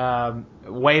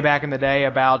way back in the day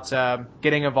about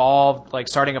getting involved, like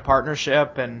starting a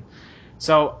partnership. And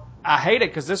so I hate it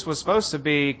because this was supposed to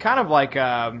be kind of like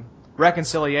a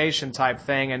reconciliation type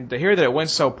thing, and to hear that it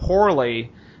went so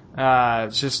poorly,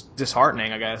 it's just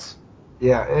disheartening, I guess.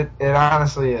 Yeah, it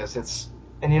honestly is.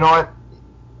 And you know what?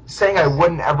 Saying I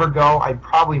wouldn't ever go, I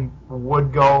probably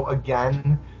would go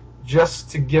again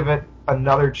just to give it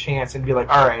another chance and be like,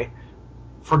 all right,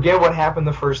 forget what happened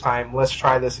the first time. Let's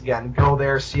try this again. Go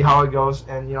there, see how it goes,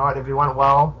 and you know what? If it went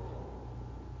well,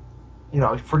 you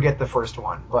know, forget the first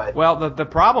one. But well, the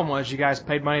problem was you guys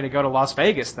paid money to go to Las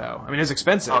Vegas, though. I mean, it was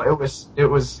expensive. No, it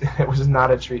was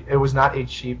not a treat. It was not a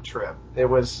cheap trip. It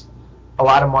was a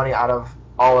lot of money out of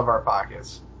all of our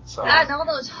pockets. So. God, and all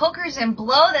those hookers and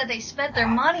blow that they spent their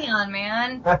money on,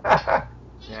 man.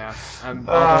 Yeah.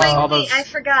 Wait, I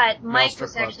forgot. Mike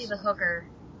was actually the hooker.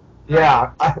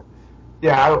 Yeah.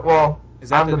 Well, is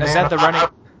that the running?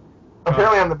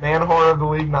 Apparently, I'm the man whore of the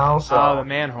league now. So. Oh, the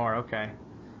man whore. Okay.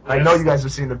 I know you guys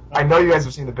have seen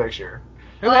the picture.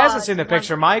 Who hasn't seen the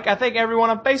picture, Mike? I think everyone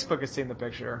on Facebook has seen the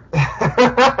picture.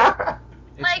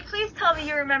 Mike, please tell me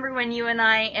you remember when you and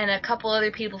I and a couple other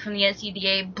people from the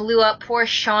NCDA blew up poor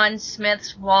Sean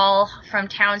Smith's wall from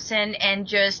Townsend and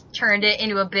just turned it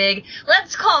into a big,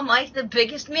 let's call Mike the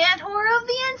biggest man whore of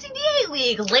the NCDA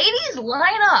league. Ladies,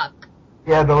 line up.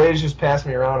 Yeah, the ladies just passed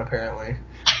me around, apparently.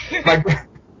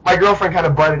 My girlfriend kind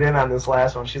of butted in on this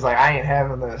last one. She's like, I ain't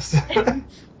having this.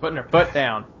 Putting her foot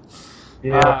down.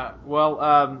 Yeah.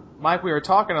 Mike, we were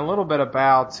talking a little bit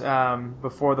about,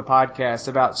 before the podcast,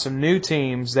 about some new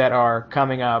teams that are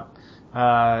coming up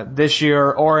this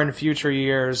year or in future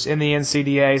years in the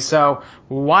NCDA. So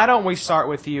why don't we start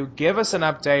with you? Give us an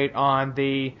update on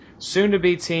the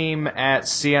soon-to-be team at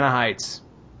Siena Heights.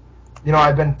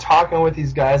 I've been talking with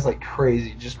these guys like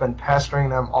crazy, just been pestering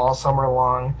them all summer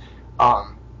long.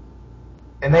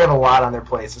 And they have a lot on their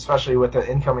plates, especially with the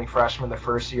incoming freshmen the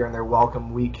first year and their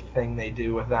welcome week thing they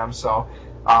do with them. So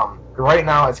right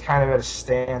now it's kind of at a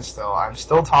standstill. I'm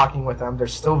still talking with them. They're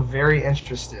still very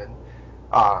interested.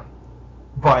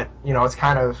 But, it's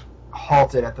kind of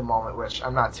halted at the moment, which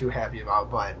I'm not too happy about,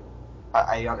 but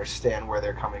I understand where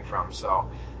they're coming from. So,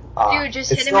 Dude, just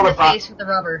hit him in the face with the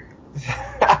rubber.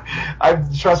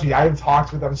 Trust me, I've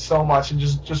talked with them so much and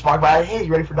just walk by, hey,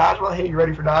 you ready for dodgeball? Hey, you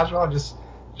ready for dodgeball?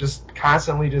 Just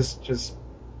constantly just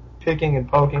picking and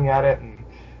poking at it. And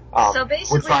so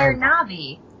basically you're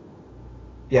Navi.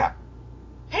 Yeah.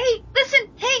 Hey, listen,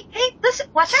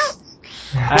 watch out!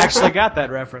 I actually got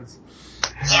that reference.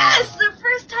 Yes, the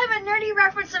first time a nerdy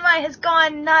reference of mine has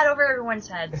gone not over everyone's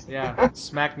heads. Yeah,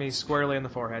 smacked me squarely in the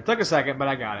forehead. Took a second, but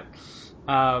I got it.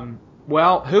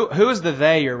 Well, who is the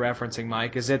they you're referencing,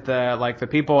 Mike? Is it the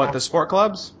people at the sport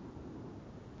clubs?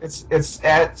 It's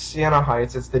at Siena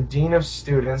Heights. It's the dean of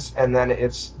students, and then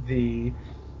it's the.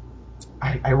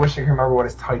 I wish I could remember what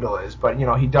his title is, but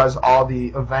he does all the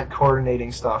event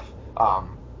coordinating stuff.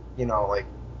 Like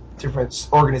different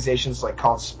organizations like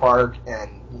called Spark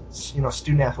and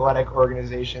student athletic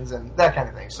organizations and that kind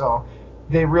of thing. So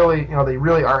they really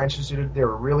are interested. They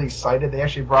were really excited. They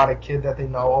actually brought a kid that they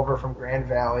know over from Grand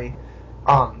Valley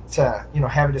to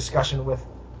have a discussion with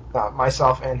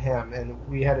myself and him, and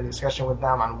we had a discussion with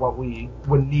them on what we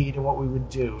would need and what we would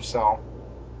do. So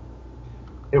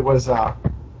it was I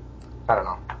don't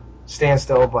know,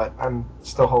 standstill, but I'm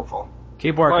still hopeful.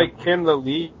 Keep working. Mike, can the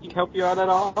league help you out at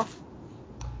all?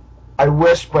 I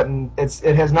wish, but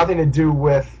it has nothing to do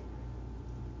with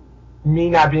me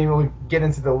not being able to get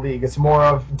into the league. It's more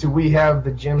of, do we have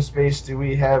the gym space? Do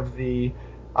we have the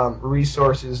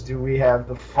resources? Do we have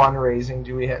the fundraising?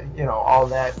 Do we have, all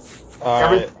that? All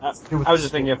right. I was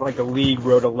just thinking if the league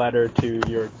wrote a letter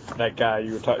to that guy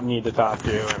you need to talk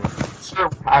to.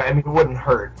 Sure. I mean, it wouldn't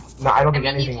hurt. No, I don't think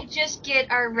anything. You could just get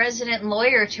our resident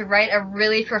lawyer to write a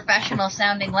really professional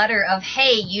sounding letter of,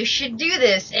 hey, you should do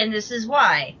this, and this is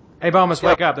why. Hey, Bomas,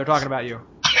 wake up. They're talking about you.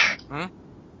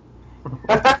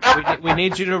 we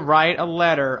need you to write a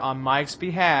letter on Mike's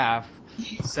behalf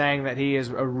saying that he is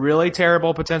a really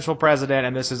terrible potential president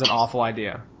and this is an awful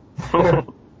idea.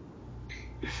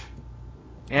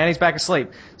 And he's back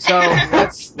asleep. So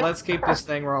let's keep this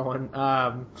thing rolling.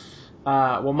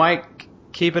 Well, Mike,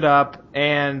 keep it up.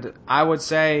 And I would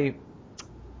say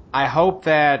I hope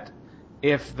that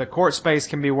if the court space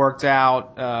can be worked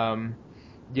out,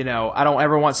 I don't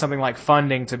ever want something like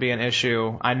funding to be an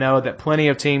issue. I know that plenty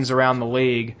of teams around the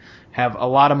league have a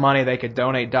lot of money they could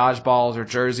donate dodgeballs or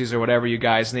jerseys or whatever you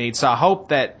guys need. So I hope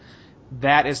that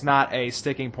is not a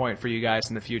sticking point for you guys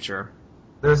in the future.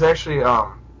 There's actually,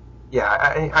 I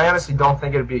honestly don't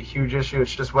think it would be a huge issue.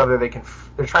 It's just whether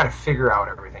they're trying to figure out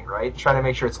everything, right? Trying to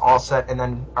make sure it's all set, and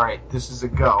then, all right, this is a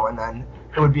go, and then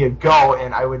it would be a go,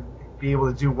 and I would be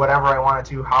able to do whatever I wanted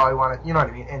to, how I wanted, you know what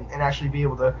I mean, and actually be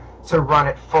able to run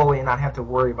it fully and not have to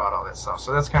worry about all that stuff.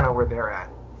 So that's kind of where they're at.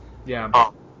 Yeah.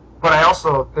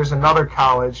 But there's another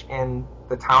college in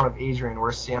the town of Adrian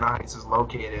where Siena Heights is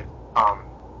located,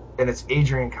 and it's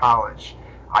Adrian College.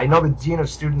 I know the dean of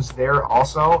students there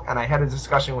also, and I had a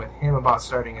discussion with him about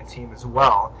starting a team as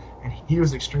well, and he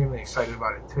was extremely excited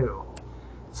about it too.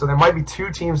 So there might be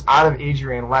two teams out of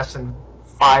Adrian less than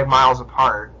 5 miles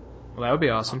apart. Well, that would be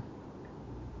awesome.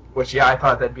 Which, I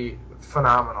thought that'd be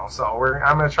phenomenal. So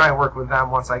I'm going to try and work with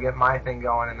them once I get my thing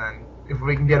going, and then if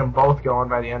we can get them both going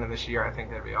by the end of this year, I think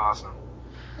that'd be awesome.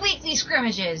 Weekly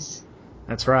scrimmages.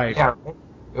 That's right. Yeah.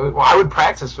 Well, I would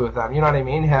practice with them. You know what I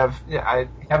mean? Have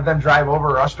them drive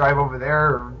over, or us drive over there,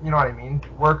 or you know what I mean?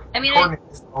 Work.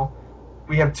 So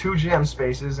we have 2 gym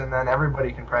spaces, and then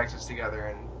everybody can practice together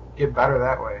and get better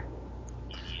that way.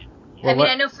 Well,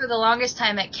 I know for the longest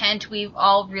time at Kent, we've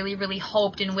all really, really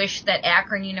hoped and wished that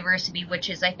Akron University, which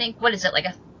is, I think, what is it, like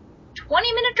a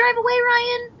 20-minute drive away,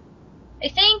 Ryan? I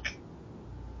think.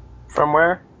 From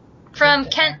where? From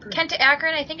Kent to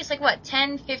Akron, I think it's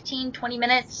 10, 15, 20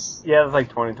 minutes? Yeah,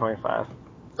 it's 20, 25.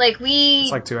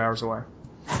 It's 2 hours away.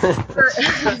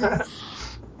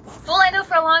 Well, I know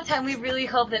for a long time we really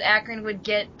hoped that Akron would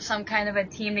get some kind of a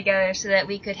team together so that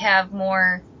we could have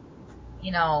more,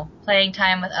 playing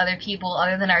time with other people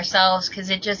other than ourselves, because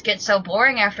it just gets so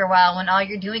boring after a while when all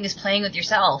you're doing is playing with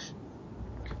yourself.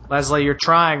 Leslie, you're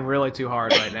trying really too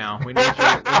hard right now. We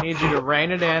need you to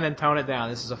rein it in and tone it down.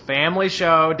 This is a family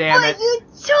show, damn it. But you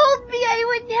told me I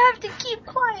wouldn't have to keep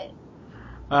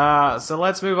quiet. So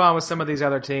let's move on with some of these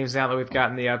other teams now that we've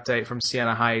gotten the update from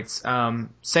Siena Heights.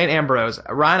 St. Ambrose.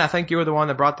 Ryan, I think you were the one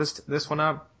that brought this one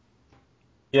up?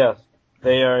 Yes.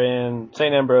 They are in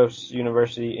St. Ambrose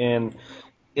University in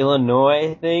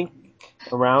Illinois, I think.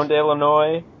 Around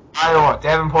Illinois. Iowa,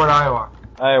 Davenport, Iowa.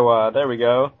 Iowa, there we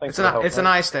go. Thanks for the help. It's an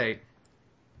I-state.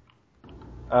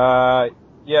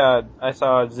 Yeah, I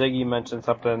saw Ziggy mention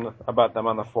something about them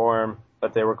on the forum,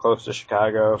 that they were close to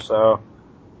Chicago, so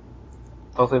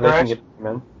hopefully they can get them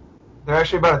in. They're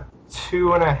actually about a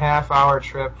 2.5-hour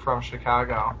trip from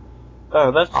Chicago.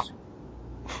 Oh, that's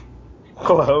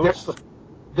close.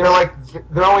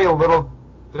 They're only a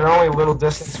little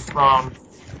distance from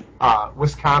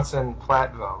Wisconsin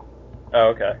Platteville. Oh,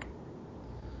 okay.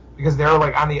 Because they're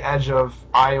like on the edge of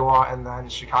Iowa, and then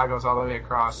Chicago's all the way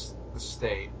across the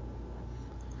state.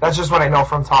 That's just what I know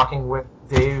from talking with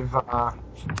Dave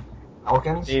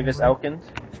Elkins. Davis Elkins?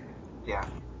 Yeah.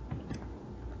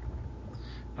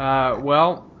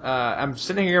 I'm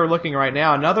sitting here looking right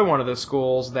now. Another one of the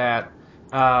schools that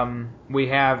we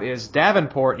have is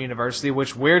Davenport University,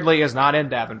 which weirdly is not in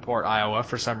Davenport, Iowa,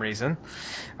 for some reason.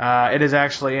 It is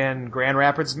actually in Grand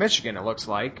Rapids, Michigan, it looks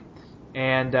like.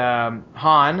 And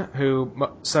Han, who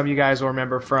some of you guys will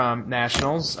remember from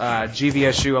Nationals,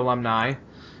 GVSU alumni,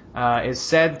 is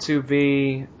said to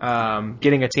be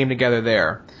getting a team together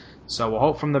there. So we'll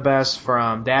hope from the best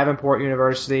from Davenport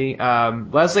University.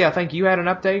 Leslie, I think you had an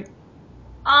update?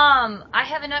 I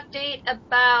have an update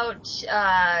about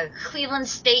Cleveland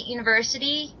State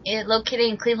University, located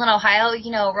in Cleveland, Ohio.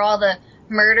 You know, where all the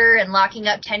murder and locking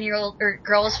up 10-year-old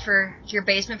girls for your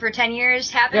basement for 10 years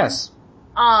happens. Yes.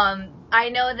 I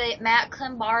know that Matt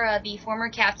Klimbara, the former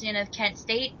captain of Kent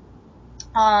State,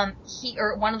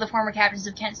 one of the former captains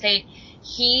of Kent State,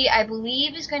 he, I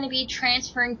believe, is going to be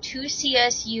transferring to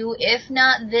CSU, if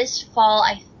not this fall,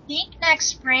 I think next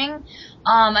spring.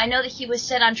 I know that he was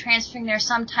set on transferring there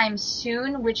sometime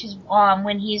soon, which is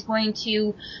when he's going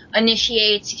to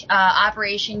initiate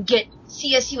Operation Get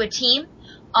CSU a Team.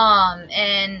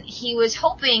 And he was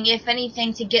hoping, if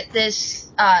anything, to get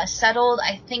this settled,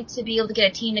 I think to be able to get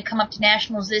a team to come up to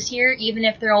Nationals this year, even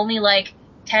if they're only like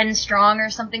 10 strong or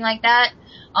something like that.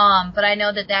 But I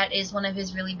know that is one of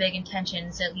his really big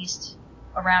intentions, at least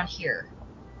around here.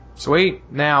 Sweet.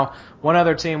 Now, one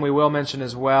other team we will mention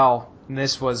as well, and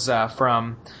this was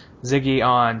from Ziggy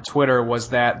on Twitter, was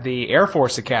that the Air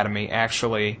Force Academy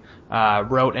actually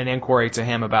wrote an inquiry to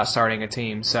him about starting a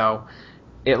team. So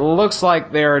it looks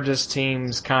like there are just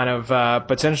teams kind of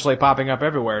potentially popping up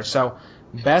everywhere. So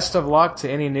best of luck to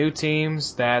any new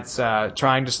teams that's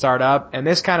trying to start up. And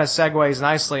this kind of segues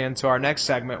nicely into our next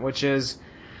segment, which is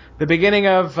the beginning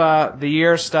of the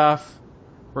year stuff,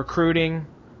 recruiting,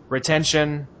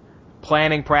 retention,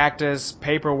 planning practice,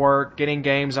 paperwork, getting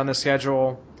games on the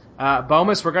schedule.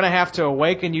 Bomas, we're going to have to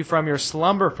awaken you from your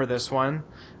slumber for this one.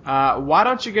 Why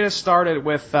don't you get us started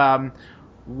with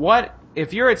what,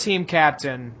 if you're a team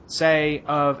captain, say,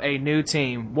 of a new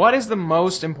team, what is the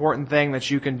most important thing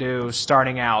that you can do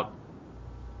starting out?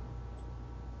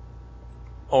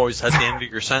 Always at the end of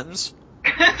your sentence?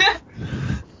 Cricket?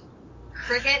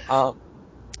 Cricket?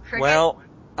 Well,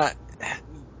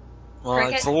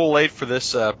 Cricket? it's a little late for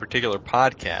this particular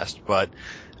podcast, but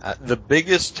the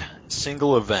biggest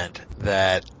single event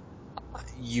that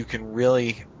you can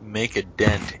really make a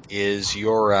dent is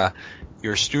your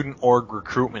student org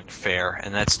recruitment fair,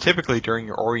 and that's typically during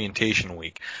your orientation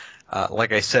week.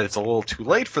 Like I said, it's a little too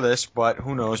late for this, but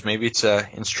who knows? Maybe it's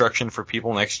instruction for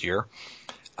people next year.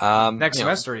 Next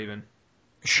semester even.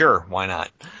 Sure, why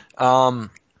not?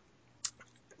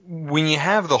 When you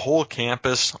have the whole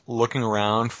campus looking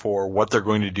around for what they're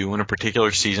going to do in a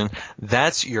particular season,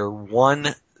 that's your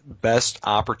one best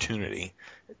opportunity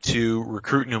to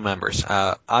recruit new members.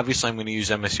 Obviously, I'm going to use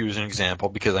MSU as an example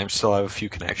because I still have a few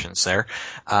connections there.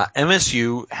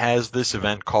 MSU has this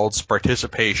event called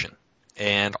Sparticipation,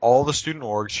 and all the student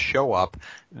orgs show up.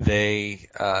 They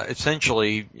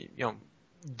essentially,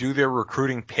 do their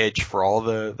recruiting pitch for all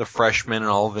the freshmen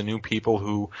and all the new people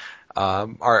who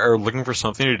are looking for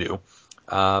something to do.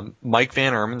 Mike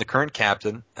Van Erman, the current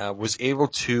captain, was able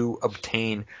to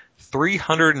obtain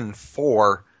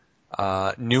 304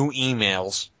 new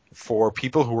emails for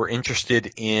people who were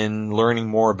interested in learning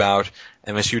more about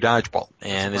MSU dodgeball.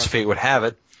 And as fate would have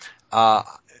it,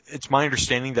 it's my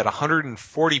understanding that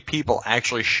 140 people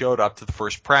actually showed up to the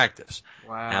first practice.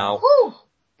 Wow. Now, Whew.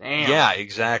 Damn. yeah,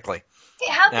 exactly.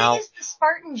 Hey, how Now, big is the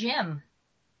Spartan gym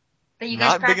that you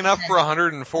guys not big enough practice for in?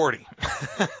 140.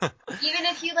 Even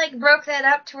if you broke that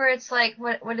up to where it's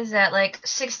what is that,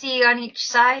 60 on each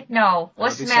side? No.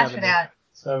 What's the be math 70. for that?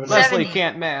 70. Leslie 70.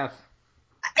 can't math.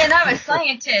 And I'm a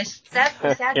scientist. That's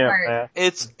the sad part.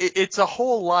 It's a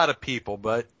whole lot of people,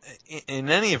 but in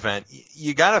any event,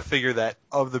 you got to figure that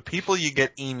of the people you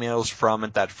get emails from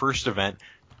at that first event,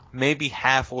 maybe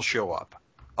half will show up.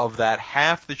 Of that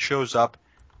half that shows up,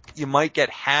 you might get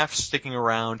half sticking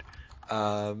around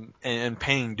and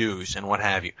paying dues and what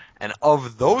have you. And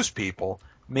of those people,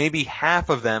 maybe half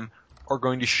of them are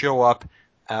going to show up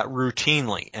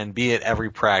routinely and be at every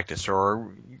practice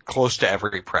or close to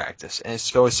every practice. And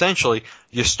so essentially,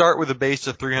 you start with a base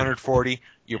of 340.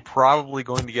 You're probably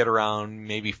going to get around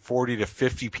maybe 40 to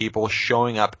 50 people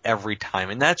showing up every time.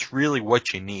 And that's really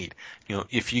what you need.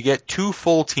 If you get 2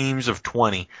 full teams of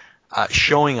 20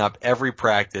 showing up every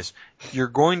practice, you're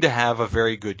going to have a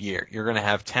very good year. You're going to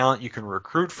have talent you can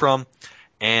recruit from,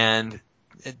 and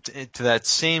to that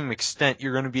same extent,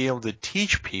 you're going to be able to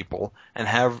teach people and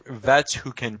have vets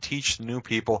who can teach the new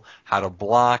people how to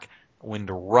block, when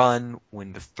to run,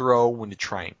 when to throw, when to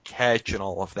try and catch, and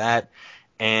all of that.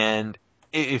 And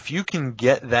if you can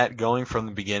get that going from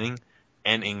the beginning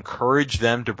and encourage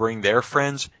them to bring their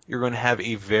friends, you're going to have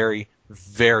a very,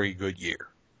 very good year.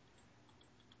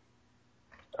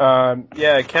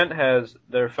 Yeah, Kent has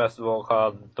their festival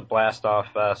called the Blast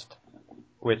Off Fest,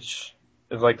 which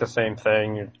is like the same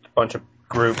thing. A bunch of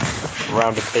groups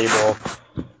around a table.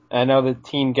 I know the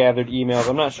team gathered emails.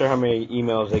 I'm not sure how many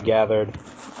emails they gathered,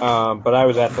 but I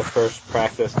was at the first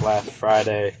practice last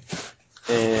Friday,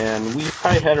 and we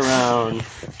probably had around,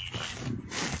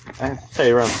 I'd say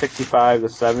around 65 to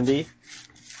 70.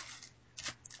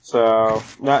 So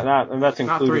not and that's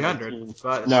including not 300, the team.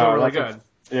 but No, still really that's good.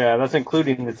 Yeah, that's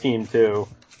including the team too.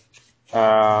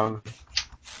 And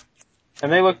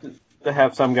they looked to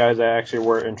have some guys that actually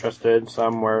were interested.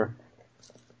 Some were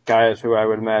guys who I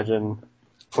would imagine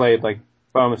played like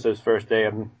Bomus's first day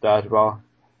of dodgeball.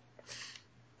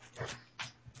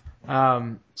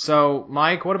 So,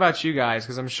 Mike, what about you guys?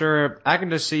 Because I'm sure I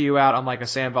can just see you out on like a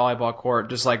sand volleyball court,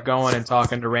 just like going and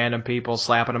talking to random people,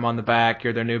 slapping them on the back.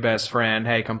 You're their new best friend.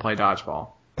 Hey, come play dodgeball.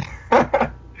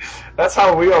 That's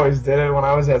how we always did it when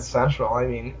I was at Central. I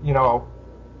mean,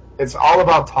 it's all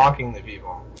about talking to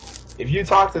people. If you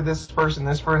talk to this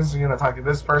person's going to talk to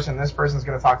this person's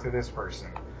going to talk to this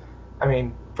person. I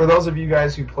mean, for those of you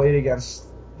guys who played against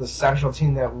the Central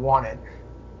team that won it,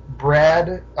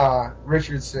 Brad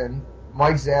Richardson,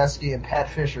 Mike Zasky, and Pat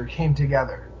Fisher came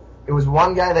together. It was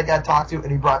one guy that got talked to,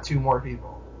 and he brought 2 more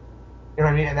people. You know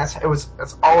what I mean? And that's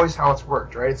always how it's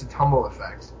worked, right? It's a tumble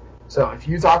effect. So if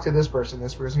you talk to this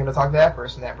person's going to talk to that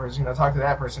person's going to talk to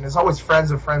that person. It's always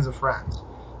friends of friends of friends.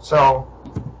 So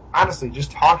honestly,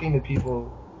 just talking to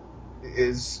people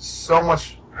is so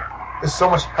much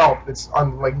help. It's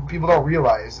like people don't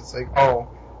realize. It's like, oh,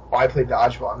 I play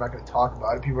dodgeball. I'm not going to talk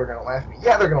about it. People are going to laugh at me.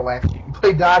 Yeah, they're going to laugh at you. You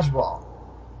play dodgeball,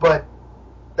 but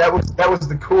that was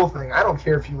the cool thing. I don't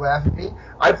care if you laugh at me.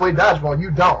 I play dodgeball.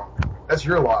 You don't. That's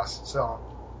your loss. So.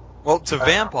 Well, to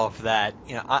vamp off that,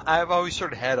 I've always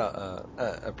sort of had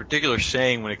a particular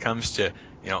saying when it comes to,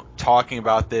 talking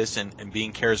about this and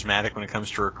being charismatic when it comes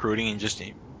to recruiting and just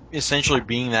essentially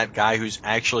being that guy who's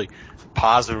actually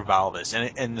positive about this.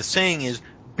 And the saying is,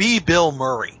 be Bill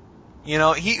Murray. He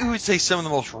would say some of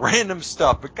the most random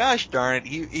stuff, but gosh darn it,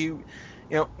 he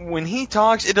when he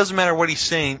talks, it doesn't matter what he's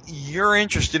saying. You're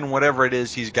interested in whatever it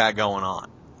is he's got going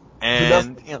on.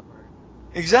 And,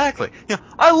 exactly.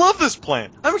 I love this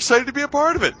plan. I'm excited to be a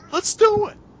part of it. Let's do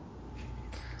it.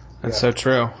 That's so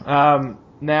true.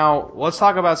 Now, let's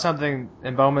talk about something,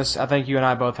 and Bomus, I think you and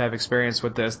I both have experience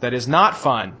with this, that is not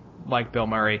fun, like Bill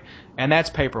Murray, and that's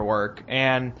paperwork.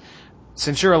 And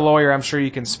since you're a lawyer, I'm sure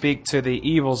you can speak to the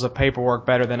evils of paperwork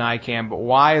better than I can, but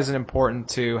why is it important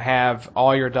to have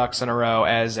all your ducks in a row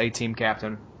as a team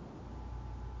captain?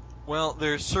 Well,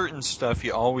 there's certain stuff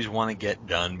you always want to get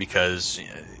done because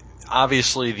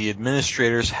obviously the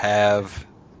administrators have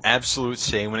absolute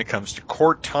say when it comes to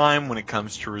court time, when it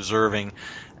comes to reserving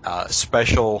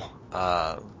special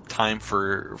time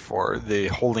for the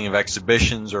holding of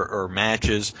exhibitions or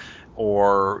matches,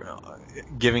 or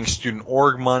giving student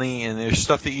org money, and there's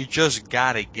stuff that you just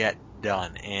gotta get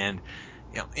done. And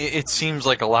it seems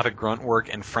like a lot of grunt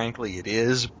work, and frankly it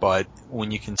is, but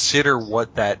when you consider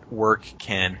what that work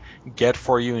can get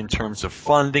for you in terms of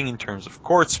funding, in terms of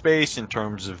court space, in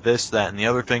terms of this, that, and the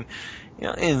other thing,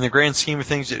 in the grand scheme of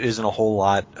things, it isn't a whole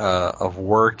lot of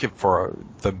work for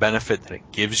the benefit that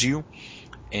it gives you.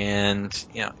 And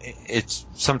it's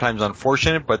sometimes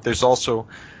unfortunate, but there's also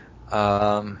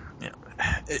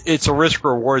it's a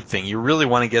risk-reward thing. You really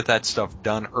want to get that stuff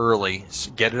done early,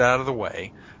 get it out of the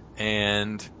way,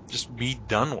 and just be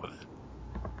done with it.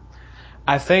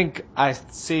 I think I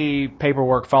see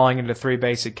paperwork falling into 3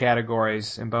 basic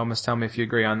categories, and Bomus, tell me if you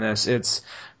agree on this. It's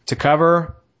to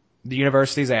cover the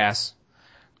university's ass,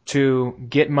 to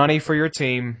get money for your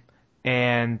team,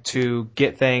 and to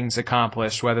get things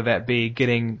accomplished, whether that be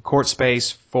getting court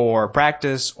space for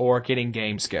practice or getting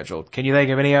games scheduled. Can you think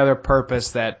of any other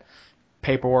purpose that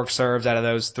paperwork serves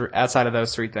outside of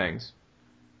those three things?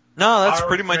 No, that's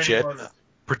pretty much training it. orders.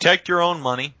 Protect your own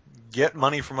money, get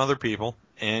money from other people,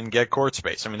 and get court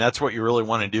space. I mean, that's what you really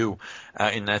want to do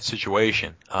in that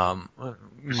situation.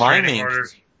 Restraining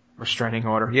orders. Restraining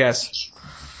order, yes.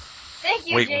 Thank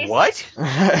you, Wait, Jason. what?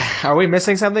 Are we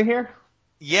missing something here?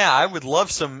 Yeah, I would love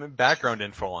some background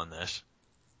info on this.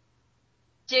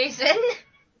 Jason?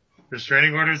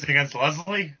 Restraining orders against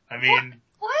Leslie? I mean,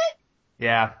 What?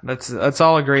 Yeah, let's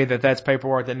all agree that that's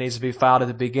paperwork that needs to be filed at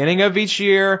the beginning of each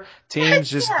year. Teams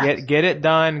just Yeah. get it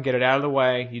done, get it out of the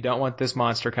way. You don't want this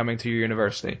monster coming to your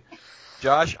university.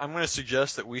 Josh, I'm going to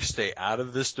suggest that we stay out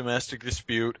of this domestic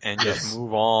dispute and Yes. just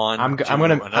move on I'm to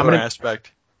gonna- another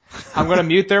aspect. I'm going to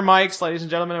mute their mics, ladies and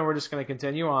gentlemen, and we're just going to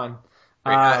continue on.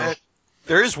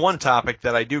 There is one topic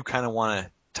that I do kind of want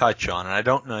to touch on, and I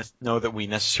don't know that we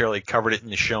necessarily covered it in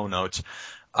the show notes.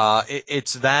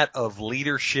 It's that of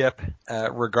leadership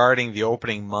regarding the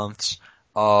opening months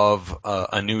of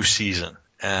a new season.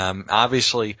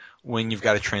 Obviously, when you've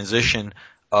got a transition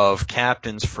of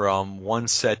captains from one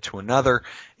set to another,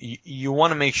 you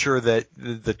want to make sure that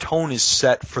the tone is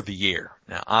set for the year.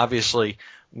 Now, obviously,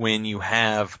 when you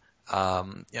have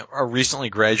a recently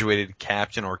graduated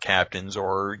captain or captains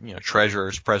or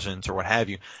treasurers, presidents, or what have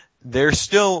you, they're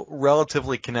still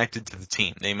relatively connected to the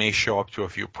team. They may show up to a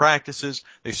few practices.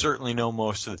 They certainly know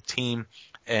most of the team,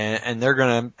 and they're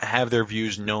going to have their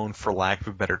views known, for lack of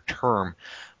a better term.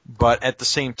 But at the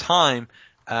same time,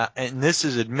 and this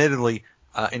is admittedly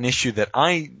an issue that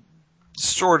I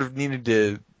sort of needed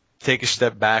to take a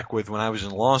step back with when I was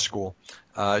in law school,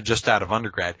 just out of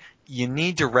undergrad. You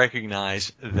need to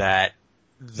recognize that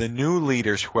the new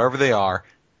leaders, whoever they are,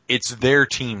 it's their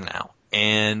team now,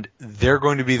 and they're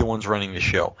going to be the ones running the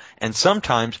show. And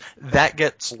sometimes that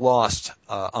gets lost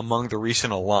among the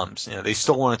recent alums. They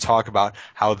still want to talk about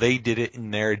how they did it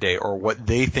in their day or what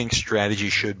they think strategy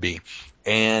should be.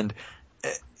 And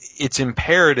it's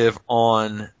imperative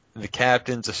on the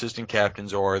captains, assistant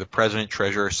captains, or the president,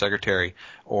 treasurer, secretary,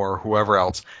 or whoever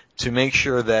else to make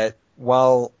sure that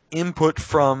while input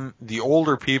from the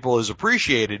older people is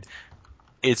appreciated,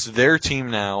 it's their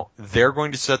team now. They're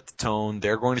going to set the tone.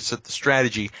 They're going to set the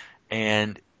strategy,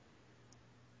 and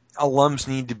alums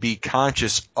need to be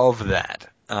conscious of that.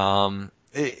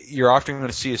 You're often going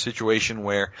to see a situation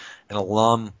where an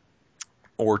alum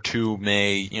or two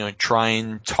may, try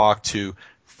and talk to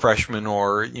freshmen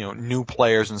or, new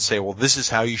players and say, well, this is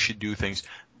how you should do things.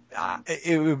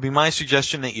 It would be my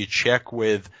suggestion that you check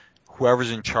with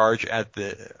whoever's in charge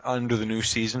under the new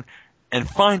season and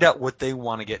find out what they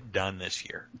want to get done this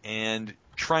year and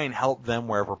try and help them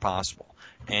wherever possible.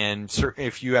 And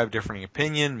if you have differing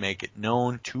opinion, make it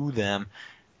known to them.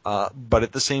 But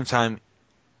at the same time,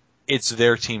 it's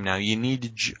their team now. You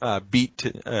need to beat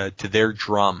to their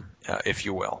drum, if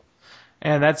you will.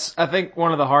 And that's, I think,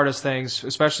 one of the hardest things,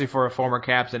 especially for a former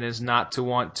captain, is not to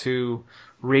want to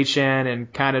reach in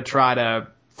and kind of try to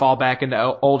fall back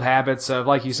into old habits of,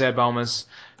 like you said, Bomas,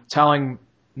 telling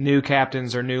new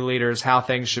captains or new leaders how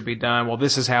things should be done. Well,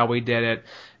 this is how we did it.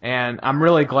 And I'm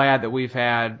really glad that we've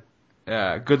had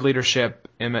good leadership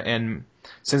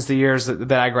since the years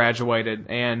that I graduated.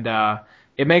 And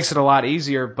it makes it a lot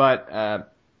easier. But,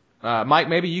 Mike,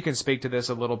 maybe you can speak to this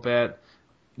a little bit,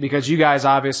 because you guys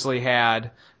obviously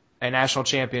had a national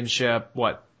championship,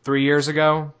 2 years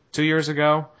ago?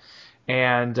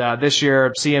 And this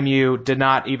year, CMU did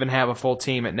not even have a full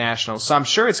team at nationals. So I'm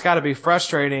sure it's got to be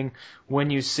frustrating when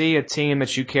you see a team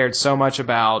that you cared so much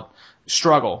about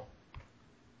struggle.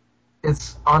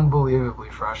 It's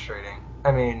unbelievably frustrating.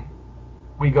 I mean,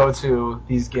 we go to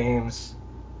these games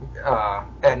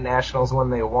at nationals when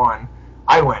they won.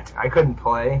 I went. I couldn't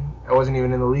play. I wasn't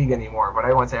even in the league anymore, but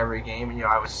I went to every game, and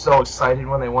I was so excited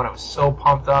when they won. I was so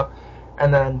pumped up.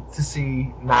 And then to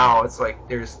see now, it's like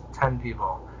there's 10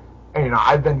 people. And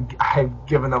I've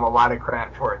given them a lot of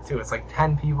crap for it too. It's like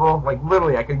 10 people. Like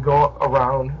literally, I could go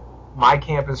around my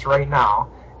campus right now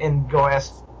and go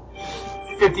ask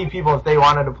 50 people if they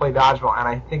wanted to play dodgeball, and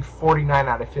I think 49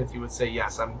 out of 50 would say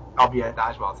yes. I'll be at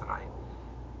dodgeball tonight.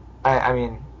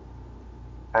 I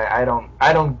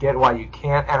don't get why you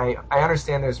can't, and I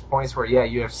understand there's points where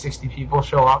you have 60 people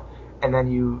show up, and then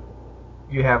you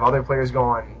have other players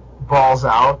going balls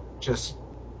out, just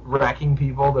wrecking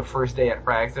people the first day at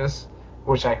practice,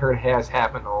 which I heard has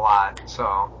happened a lot.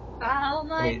 So. Oh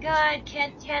my God,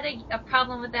 Kent had a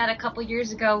problem with that a couple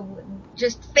years ago.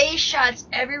 Just face shots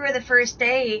everywhere the first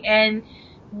day, and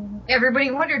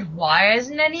everybody wondered, why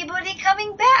isn't anybody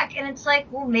coming back? And it's like,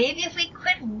 well, maybe if we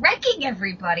quit wrecking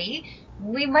everybody,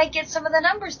 we might get some of the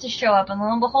numbers to show up. And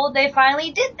lo and behold, they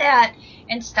finally did that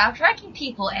and stopped wrecking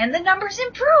people, and the numbers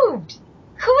improved.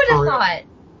 Who would have thought?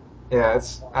 Yeah,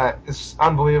 it's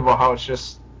unbelievable how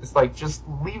it's like just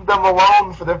leave them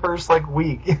alone for the first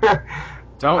week.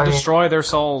 Don't destroy their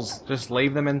souls. Just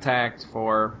leave them intact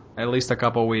for at least a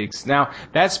couple weeks. Now,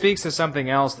 that speaks to something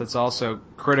else that's also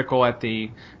critical at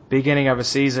the beginning of a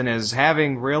season is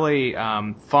having really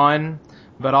fun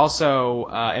but also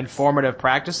informative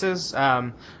practices.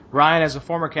 Ryan, as a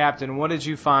former captain, what did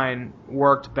you find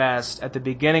worked best at the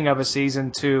beginning of a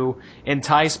season to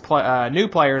entice new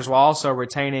players while also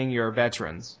retaining your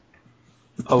veterans?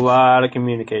 A lot of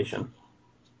communication.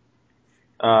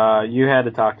 You had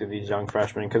to talk to these young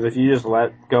freshmen because if you just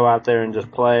go out there and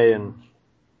just play and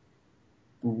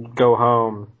go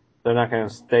home, they're not going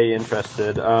to stay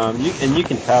interested. You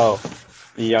can tell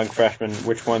the young freshmen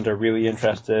which ones are really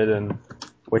interested and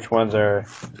which ones are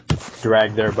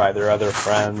dragged there by their other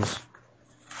friends.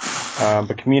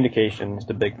 But communication is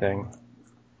the big thing.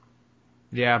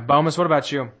 Yeah, Bomas, what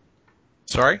about you?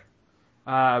 Sorry?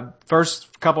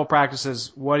 First couple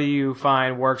practices, what do you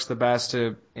find works the best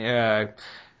to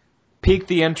pique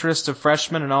the interest of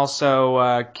freshmen and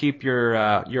also keep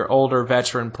your older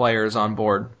veteran players on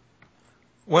board?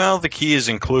 Well, the key is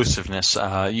inclusiveness.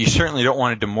 You certainly don't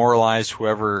want to demoralize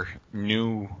whoever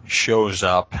new shows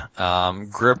up.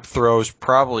 Grip throws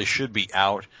probably should be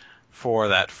out for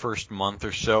that first month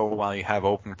or so while you have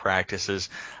open practices.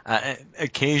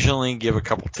 Occasionally give a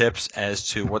couple tips as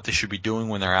to what they should be doing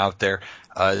when they're out there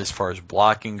as far as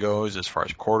blocking goes, as far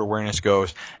as court awareness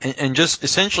goes, and just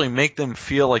essentially make them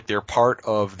feel like they're part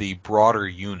of the broader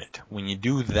unit. When you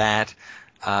do that,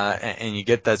 and you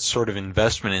get that sort of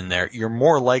investment in there, you're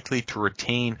more likely to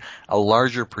retain a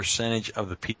larger percentage of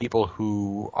the people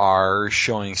who are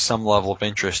showing some level of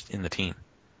interest in the team.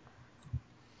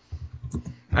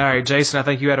 All right, Jason, I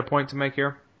think you had a point to make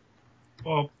here.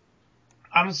 Well,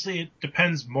 honestly, it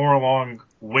depends more along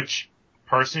which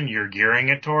person you're gearing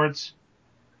it towards.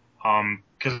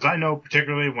 Because I know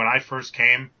particularly when I first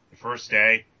came, the first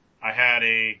day, I had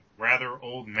a rather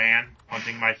old man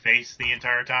hunting my face the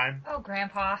entire time. Oh,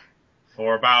 Grandpa.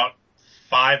 For about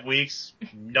 5 weeks,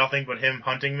 nothing but him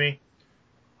hunting me.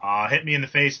 Hit me in the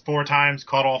face 4 times,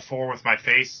 caught all 4 with my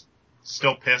face.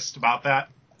 Still pissed about that.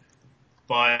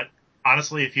 But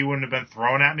honestly, if he wouldn't have been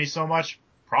throwing at me so much,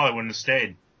 probably wouldn't have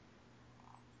stayed.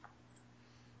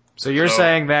 So you're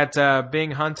saying that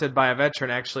being hunted by a veteran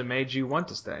actually made you want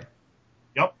to stay?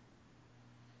 Yep.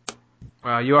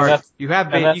 Well, that's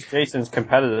Jason's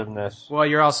competitiveness. Well,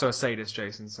 you're also a sadist,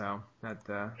 Jason. So that.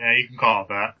 Yeah, you can call it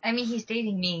that. I mean, he's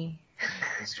dating me.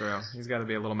 That's true. He's got to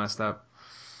be a little messed up.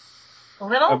 A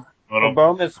little.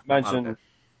 Bomas mentioned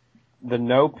the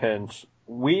no pinch.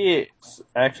 We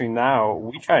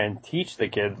try and teach the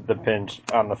kids the pinch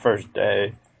on the first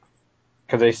day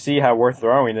because they see how we're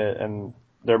throwing it and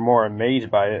they're more amazed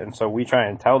by it, and so we try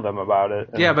and tell them about it.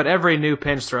 Yeah, but every new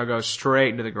pinch throw goes straight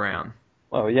into the ground.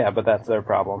 Well, yeah, but that's their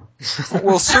problem.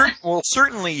 Well,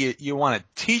 certainly you want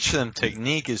to teach them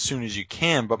technique as soon as you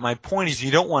can, but my point is you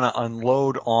don't want to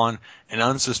unload on an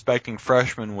unsuspecting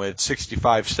freshman with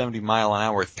 65, 70 mile an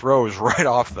hour throws right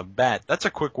off the bat. That's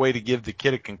a quick way to give the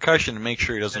kid a concussion and make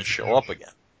sure he doesn't show up again.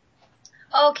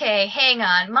 Okay, hang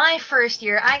on. My first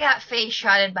year, I got face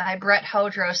shotted by Brett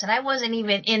Hodros, and I wasn't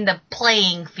even in the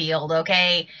playing field,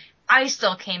 okay? I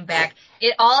still came back.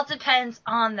 It all depends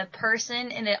on the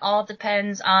person, and it all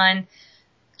depends on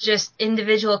just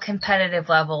individual competitive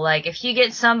level. Like, if you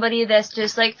get somebody that's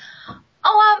just like,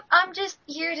 oh, I'm just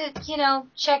here to,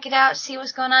 check it out, see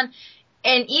what's going on.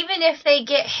 And even if they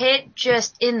get hit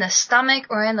just in the stomach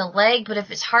or in the leg, but if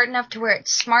it's hard enough to where it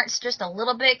smarts just a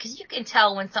little bit, because you can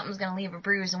tell when something's going to leave a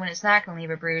bruise and when it's not going to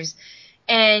leave a bruise,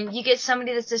 and you get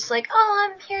somebody that's just like, oh,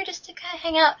 I'm here just to kind of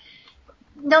hang out,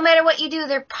 no matter what you do,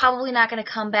 they're probably not going to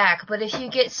come back. But if you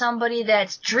get somebody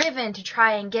that's driven to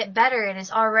try and get better and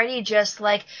is already just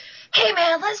like, hey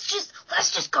man, let's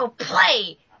just go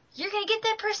play, you're going to get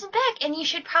that person back, and you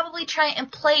should probably try and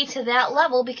play to that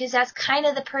level because that's kind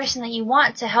of the person that you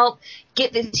want to help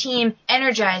get the team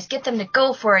energized, get them to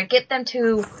go for it, get them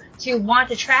to want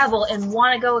to travel and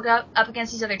want to go up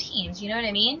against these other teams, you know what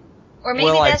I mean? Or maybe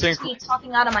that's just me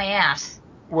talking out of my ass.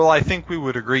 Well, I think we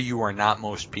would agree you are not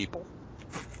most people.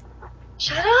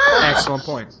 Shut up! Excellent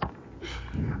point.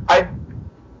 I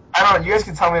don't know, you guys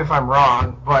can tell me if I'm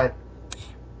wrong, but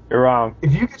you're wrong.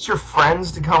 If you get your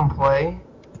friends to come play,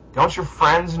 don't your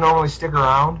friends normally stick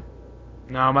around?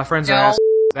 No, my friends are ass.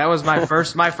 That was my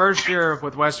first year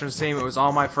with Western's team. It was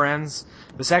all my friends.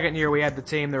 The second year we had the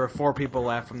team, there were 4 people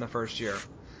left from the first year.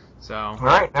 So All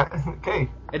right. Okay.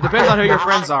 it depends on who your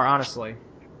friends are, honestly.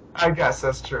 I guess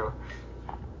that's true.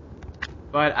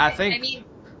 But I think I mean,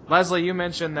 Leslie, you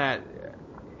mentioned that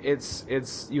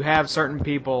it's you have certain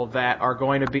people that are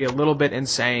going to be a little bit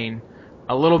insane,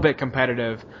 a little bit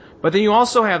competitive, but then you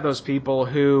also have those people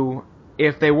who,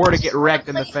 if they were to get wrecked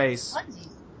in the face,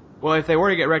 if they were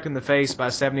to get wrecked in the face by a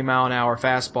 70-mile-an-hour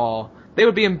fastball, they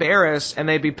would be embarrassed and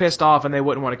they'd be pissed off and they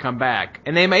wouldn't want to come back.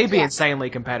 And they may be insanely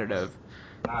competitive.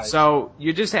 Nice. So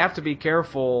you just have to be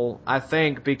careful, I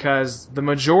think, because the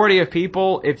majority of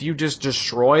people, if you just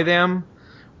destroy them,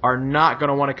 are not going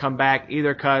to want to come back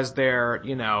either because they're,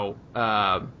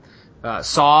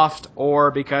 soft or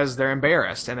because they're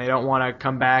embarrassed and they don't want to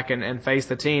come back and face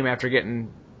the team after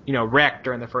getting, wrecked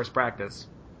during the first practice.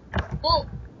 well,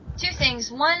 2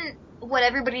 things. One, what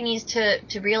everybody needs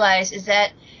to realize is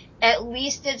that at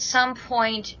least at some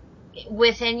point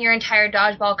within your entire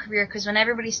dodgeball career, because when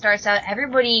everybody starts out,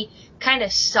 everybody kind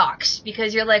of sucks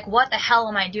because you're like, what the hell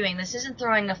am I doing? This isn't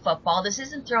throwing a football. This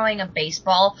isn't throwing a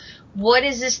baseball. What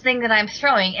is this thing that I'm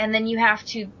throwing? And then you have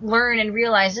to learn and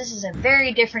realize this is a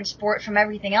very different sport from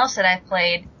everything else that I've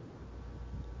played.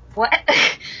 What?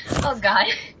 Oh, God.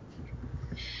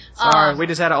 Sorry, we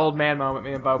just had an old man moment,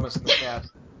 me and Bogus in the chat.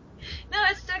 No,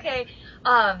 it's okay.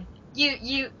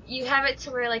 You have it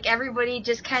to where like everybody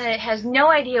just kind of has no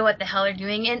idea what the hell they're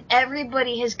doing, and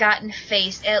everybody has gotten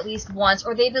faced at least once,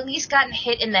 or they've at least gotten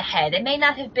hit in the head. It may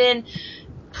not have been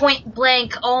point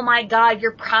blank, oh my God,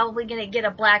 you're probably gonna get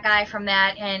a black eye from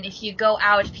that, and if you go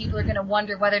out, people are gonna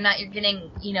wonder whether or not you're getting,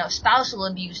 spousal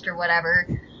abuse or whatever.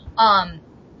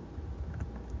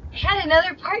 Had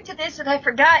another part to this that I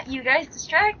forgot. You guys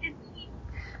distracted me.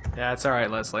 Yeah, it's all right,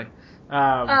 Leslie.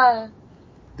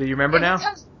 Do you remember now?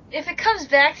 If it comes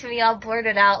back to me, I'll blurt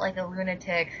it out like a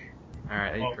lunatic. All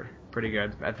right, you're pretty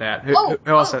good at that. Who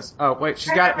else has? Oh, wait,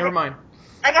 she's got it. Never mind.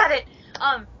 I got it.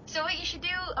 So what you should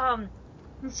do,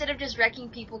 instead of just wrecking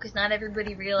people, because not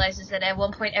everybody realizes that at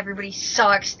one point everybody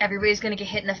sucks, everybody's gonna get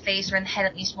hit in the face or in the head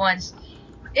at least once.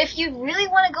 If you really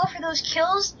want to go for those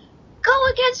kills, go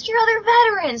against your other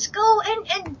veterans. Go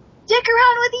and dick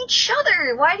around with each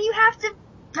other. Why do you have to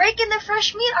break in the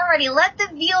fresh meat already? Let the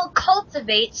veal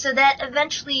cultivate so that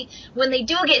eventually, when they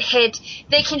do get hit,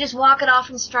 they can just walk it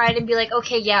off in stride and be like,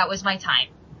 okay, yeah, it was my time.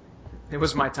 It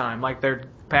was my time, like they're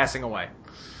passing away.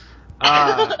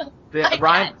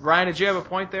 Ryan, did you have a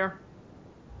point there?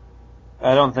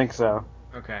 I don't think so.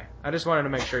 Okay. I just wanted to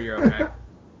make sure you're okay.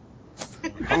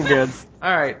 I'm good.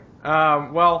 All right.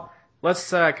 Well,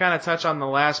 let's kind of touch on the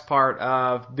last part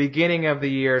of beginning of the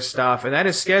year stuff, and that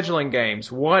is scheduling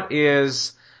games. What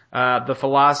is the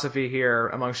philosophy here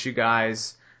amongst you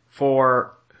guys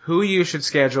for who you should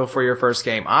schedule for your first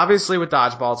game? Obviously, with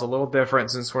dodgeball, it's a little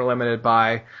different since we're limited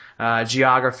by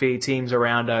geography, teams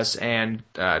around us, and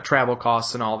travel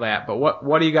costs and all that. But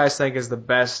what do you guys think is the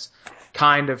best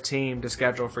kind of team to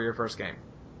schedule for your first game?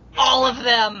 All of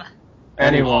them.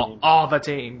 Anyone. All the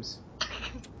teams.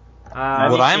 What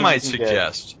I might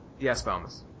suggest. Yes,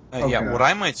 Bonus. What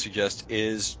I might suggest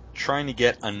is trying to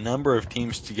get a number of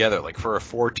teams together, like for a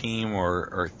 4-team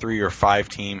or 3 or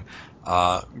 5-team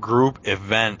group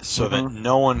event, so that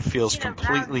no one feels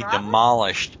completely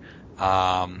demolished,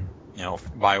 by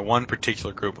one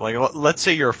particular group. Like, let's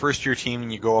say you're a first-year team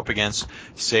and you go up against,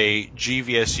 say,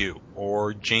 GVSU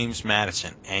or James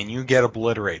Madison, and you get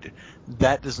obliterated.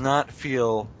 That does not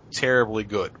feel terribly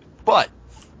good. But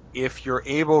if you're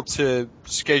able to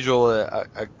schedule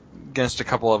against a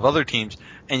couple of other teams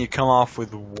and you come off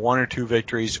with 1 or 2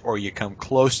 victories, or you come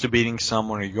close to beating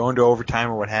someone, or you go into overtime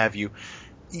or what have you,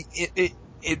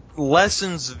 it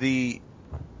lessens the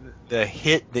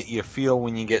hit that you feel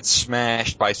when you get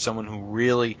smashed by someone who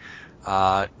really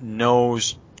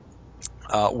knows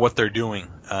what they're doing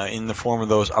in the form of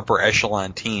those upper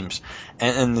echelon teams.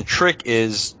 And the trick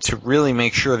is to really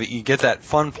make sure that you get that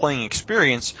fun playing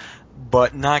experience,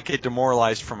 but not get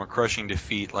demoralized from a crushing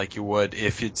defeat like you would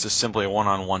if it's simply a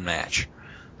one-on-one match.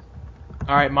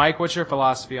 All right, Mike, what's your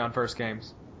philosophy on first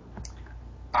games?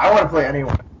 I want to play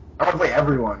anyone. I want to play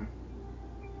everyone.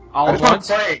 All I at just want once?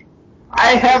 to play.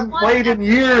 I haven't played in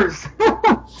years.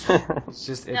 It's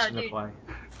just itching to play.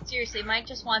 Seriously, Mike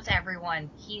just wants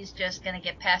everyone. He's just gonna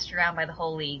get passed around by the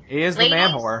whole league. He is the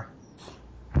man whore.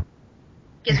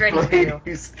 Gets ready for you.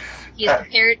 He is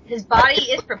prepared. His body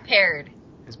is prepared.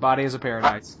 His body is a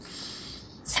paradise.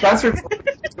 Spencer told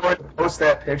me he's going to post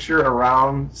that picture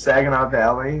around Saginaw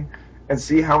Valley and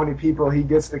see how many people he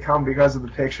gets to come because of the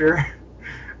picture.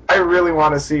 I really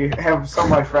want to have some of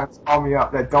my friends call me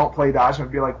up that don't play dodgeball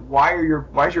and be like, why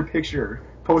is your picture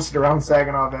posted around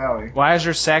Saginaw Valley? Why is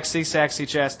your sexy, sexy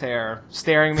chest hair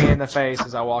staring me in the face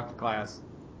as I walk to class?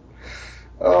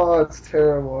 Oh, it's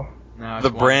terrible. No, it's The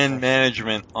brand wonderful.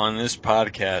 management on this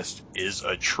podcast is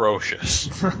atrocious.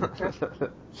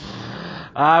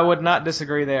 I would not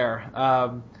disagree there.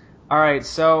 All right,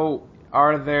 so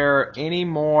are there any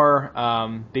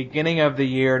more beginning of the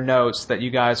year notes that you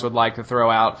guys would like to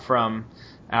throw out from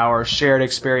our shared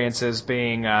experiences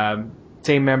being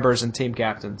team members and team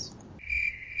captains?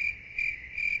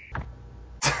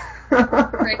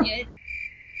 Cricket.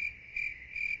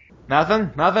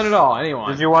 Nothing at all.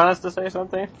 Anyone? Did you want us to say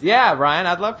something? Yeah, Ryan,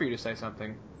 I'd love for you to say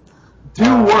something.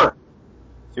 Do work.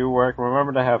 Do work.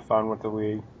 Remember to have fun with the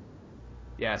league.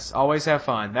 Yes, always have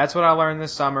fun. That's what I learned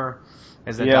this summer,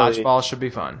 is that Yeah, dodgeball should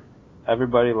be fun.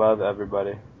 Everybody love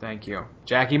everybody. Thank you.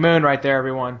 Jackie Moon right there,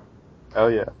 everyone. Oh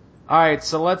yeah. All right,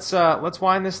 so let's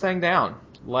wind this thing down.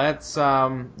 Let's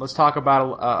talk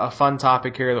about a fun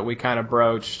topic here that we kind of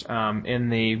broached in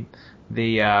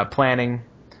the planning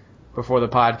before the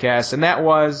podcast, and that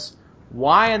was,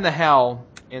 why in the hell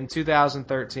in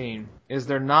 2013 is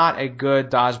there not a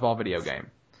good dodgeball video game?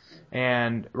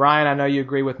 And Ryan, I know you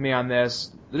agree with me on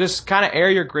this. Just kind of air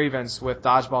your grievance with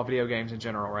dodgeball video games in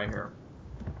general right here.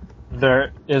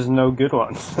 There is no good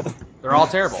ones. They're all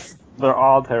terrible. They're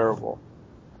all terrible.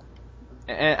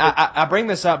 And I bring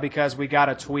this up because we got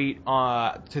a tweet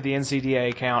to the NCDA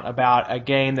account about a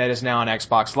game that is now on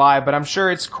Xbox Live, but I'm sure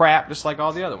it's crap just like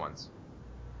all the other ones.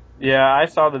 Yeah, I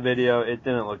saw the video. It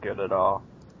didn't look good at all.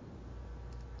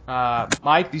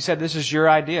 Mike, you said this is your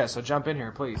idea, so jump in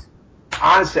here, please.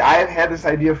 Honestly, I have had this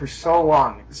idea for so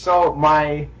long. So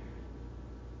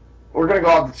we're gonna go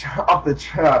up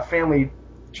the family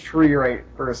tree right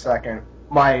for a second.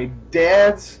 My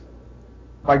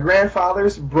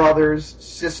grandfather's brother's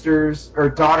sister's or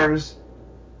daughter's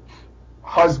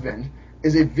husband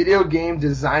is a video game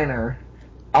designer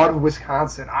out of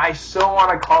Wisconsin. I so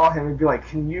want to call him and be like,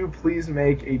 can you please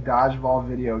make a dodgeball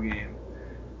video game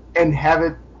and have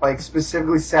it like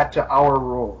specifically set to our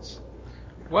rules?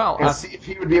 Well, And see if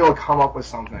he would be able to come up with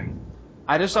something.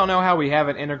 I just don't know how we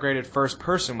haven't integrated first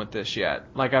person with this yet.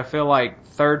 Like, I feel like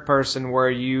third person where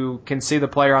you can see the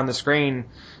player on the screen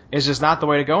is just not the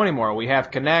way to go anymore. We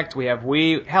have Kinect, we have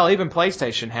Wii, hell, even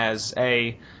PlayStation has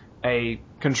a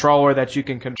controller that you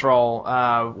can control,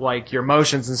 like your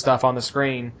motions and stuff on the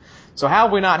screen. So how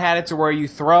have we not had it to where you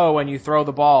throw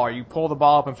the ball, or you pull the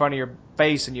ball up in front of your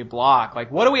face and you block? Like,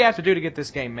 what do we have to do to get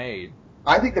this game made?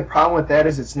 I think the problem with that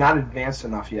is it's not advanced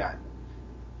enough yet.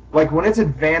 Like, when it's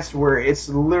advanced where it's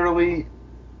literally,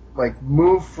 like,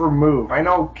 move for move. I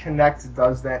know Kinect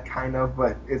does that kind of,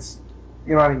 but it's,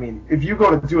 you know what I mean? If you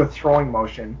go to do a throwing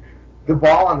motion, the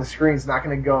ball on the screen is not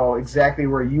going to go exactly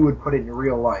where you would put it in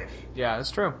real life. Yeah, that's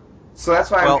true. So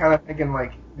that's why I'm kind of thinking,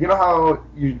 like, you know how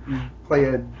you play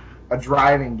a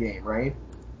driving game, right?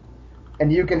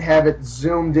 And you can have it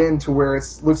zoomed in to where it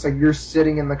looks like you're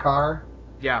sitting in the car?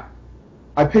 Yeah.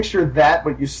 I picture that,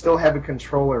 but you still have a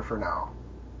controller for now.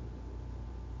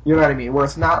 You know what I mean? Where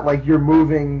it's not like you're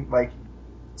moving, like,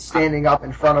 standing up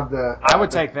in front of the... I would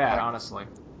take that, honestly.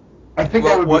 I think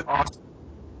that would be awesome.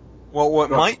 Well, what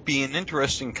might be an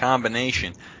interesting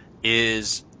combination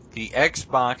is the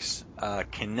Xbox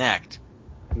Kinect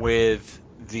with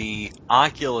the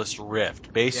Oculus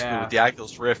Rift. Basically, what the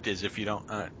Oculus Rift is, if you don't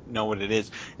know what it is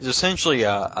essentially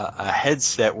a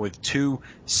headset with two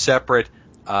separate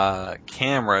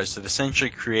cameras that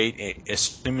essentially create a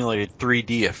simulated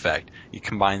 3D effect. You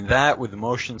combine that with the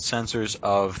motion sensors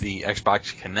of the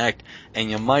Xbox Kinect, and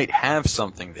you might have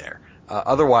something there.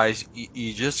 Otherwise,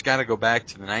 you just got to go back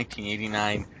to the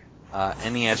 1989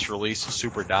 NES release of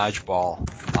Super Dodgeball,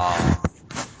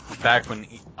 back when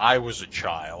I was a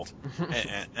child.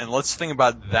 And let's think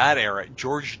about that era.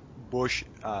 George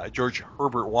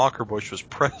Herbert Walker Bush was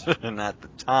president at the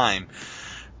time.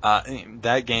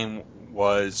 That game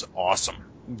was awesome.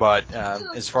 But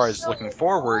as far as looking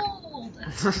forward,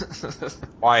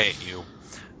 quiet you.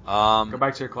 Go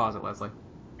back to your closet, Leslie.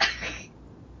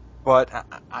 But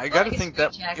I got to think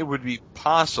that it would be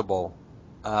possible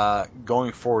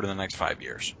going forward in the next 5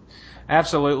 years.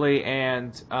 Absolutely,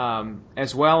 and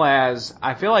as well as,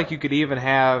 I feel like you could even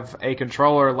have a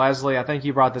controller, Leslie, I think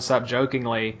you brought this up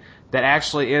jokingly, that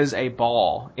actually is a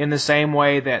ball, in the same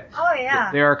way that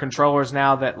there are controllers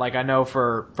now that, like, I know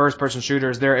for first-person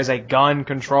shooters, there is a gun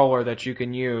controller that you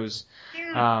can use.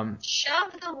 Dude,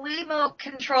 shove the Wiimote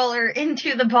controller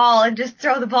into the ball and just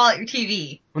throw the ball at your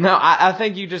TV. No, I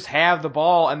think you just have the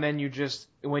ball, and then you just,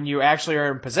 when you actually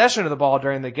are in possession of the ball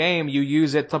during the game, you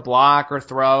use it to block or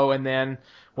throw, and then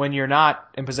when you're not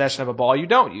in possession of a ball, you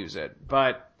don't use it.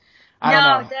 But I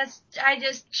don't know. I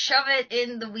just shove it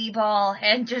in the Wii ball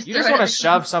and just. You just want to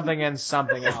shove something in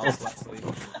something else, Leslie.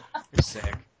 You're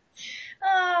sick.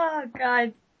 Oh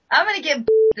God, I'm gonna get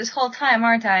this whole time,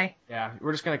 aren't I? Yeah,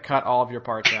 we're just gonna cut all of your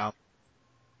parts out.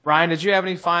 Ryan, did you have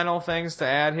any final things to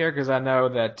add here? Because I know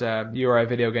that you are a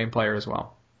video game player as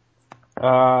well.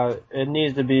 It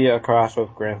needs to be a cross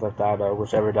with Grand Theft Auto,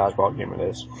 whichever dodgeball game it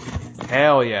is.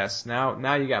 Hell yes.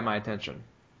 Now you got my attention.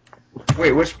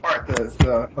 Wait, which part?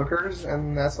 The hookers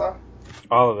and that stuff?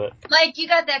 All of it. Mike, you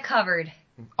got that covered.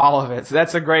 All of it. So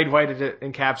that's a great way to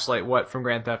encapsulate what from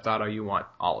Grand Theft Auto you want.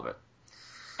 All of it.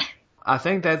 I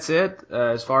think that's it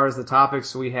as far as the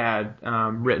topics we had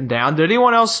written down. Did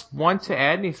anyone else want to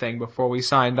add anything before we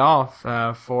signed off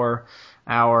for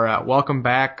our welcome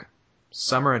back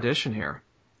summer edition here?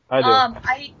 I do.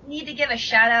 I need to give a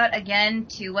shout out again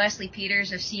to Wesley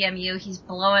Peters of CMU. He's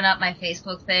blowing up my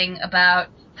Facebook thing about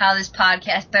how this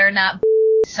podcast better not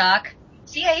suck.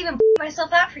 See, I even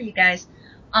myself out for you guys.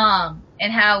 And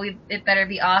how it better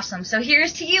be awesome. So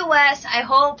here's to you, Wes. I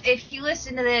hope if you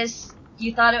listen to this,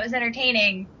 you thought it was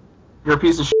entertaining. You're a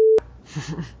piece of shit.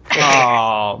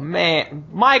 Oh, man.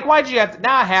 Mike, why'd you have to...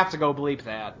 Now I have to go bleep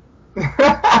that.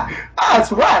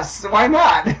 It's Wes. Why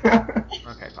not?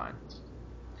 Okay, fine.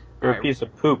 You're a piece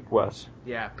of poop, Wes.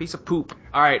 Yeah, piece of poop.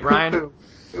 All right, Ryan.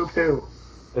 Poop.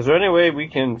 Is there any way we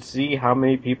can see how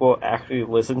many people actually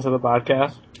listen to the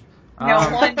podcast? No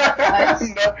one but us.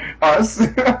 Us.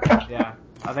 Yeah,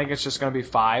 I think it's just going to be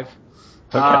 5.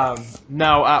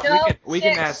 No, we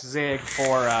can ask Zig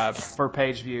for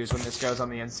page views when this goes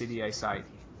on the NCDA site.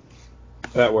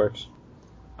 That works.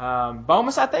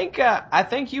 Bomus, I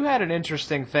think you had an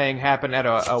interesting thing happen at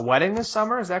a wedding this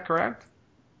summer. Is that correct?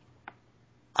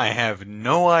 I have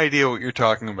no idea what you're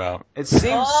talking about. It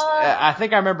seems. I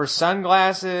think I remember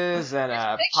sunglasses and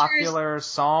a popular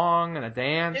song and a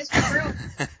dance. There's proof.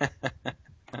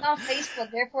 It's on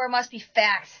Facebook, therefore it must be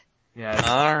fact. Yeah.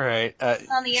 All right.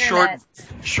 On the internet.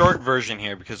 Short version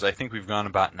here because I think we've gone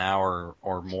about an hour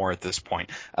or more at this point.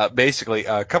 Basically,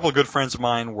 a couple of good friends of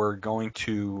mine were going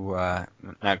to,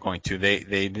 not going to,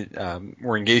 they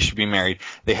were engaged to be married.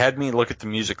 They had me look at the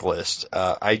music list.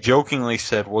 I jokingly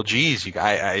said, well, geez,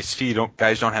 I see you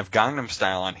guys don't have Gangnam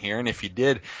Style on here, and if you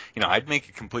did, I'd make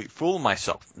a complete fool of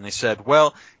myself. And they said,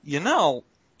 well,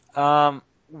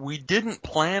 we didn't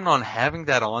plan on having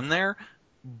that on there,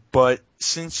 but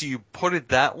since you put it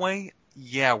that way,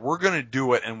 yeah, we're going to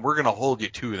do it, and we're going to hold you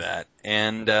to that.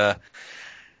 And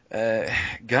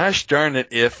gosh darn it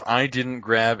if I didn't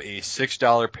grab a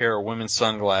 $6 pair of women's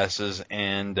sunglasses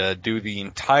and do the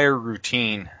entire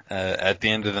routine at the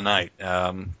end of the night.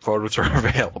 Photos are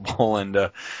available, and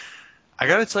I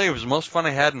got to tell you, it was the most fun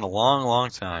I had in a long,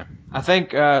 long time. I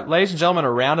think, ladies and gentlemen,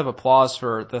 a round of applause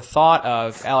for the thought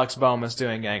of Alex Bomas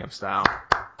doing Gangnam Style.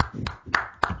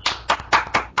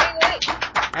 Wait.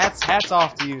 Hats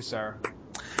off to you, sir.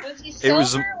 Was he sober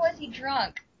or was he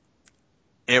drunk?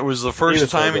 It was the first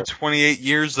time in 28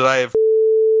 years that I have,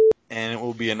 and it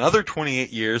will be another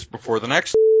 28 years before the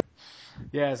next.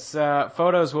 Yes,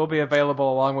 photos will be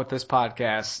available along with this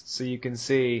podcast, so you can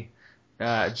see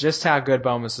just how good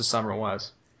Bomas' summer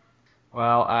was.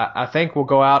 Well, I think we'll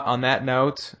go out on that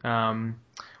note.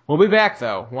 We'll be back,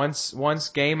 though. Once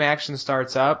game action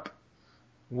starts up,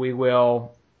 we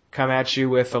will come at you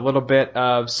with a little bit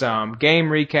of some game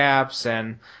recaps,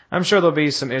 and I'm sure there'll be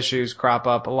some issues crop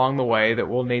up along the way that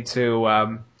we'll need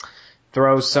to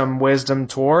throw some wisdom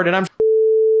toward. And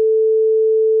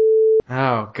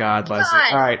oh, God, Leslie.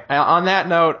 All right, on that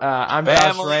note, I'm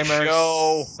Josh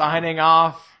Raymer, signing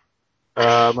off.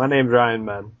 My name's Ryan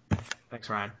Mann. Thanks,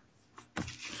 Ryan.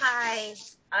 Hi,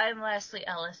 I'm Leslie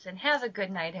Ellison. Have a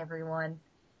good night, everyone.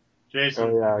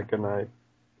 Jason. Oh, yeah, good night.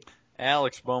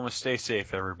 Alex Bomas, stay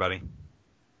safe, everybody.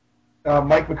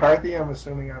 Mike McCarthy, I'm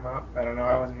assuming I'm up. I don't know.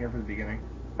 I wasn't here for the beginning.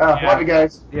 Love you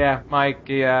guys. Yeah, Mike.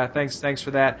 Yeah, thanks for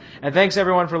that. And thanks,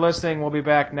 everyone, for listening. We'll be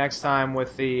back next time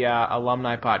with the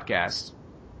Alumni Podcast.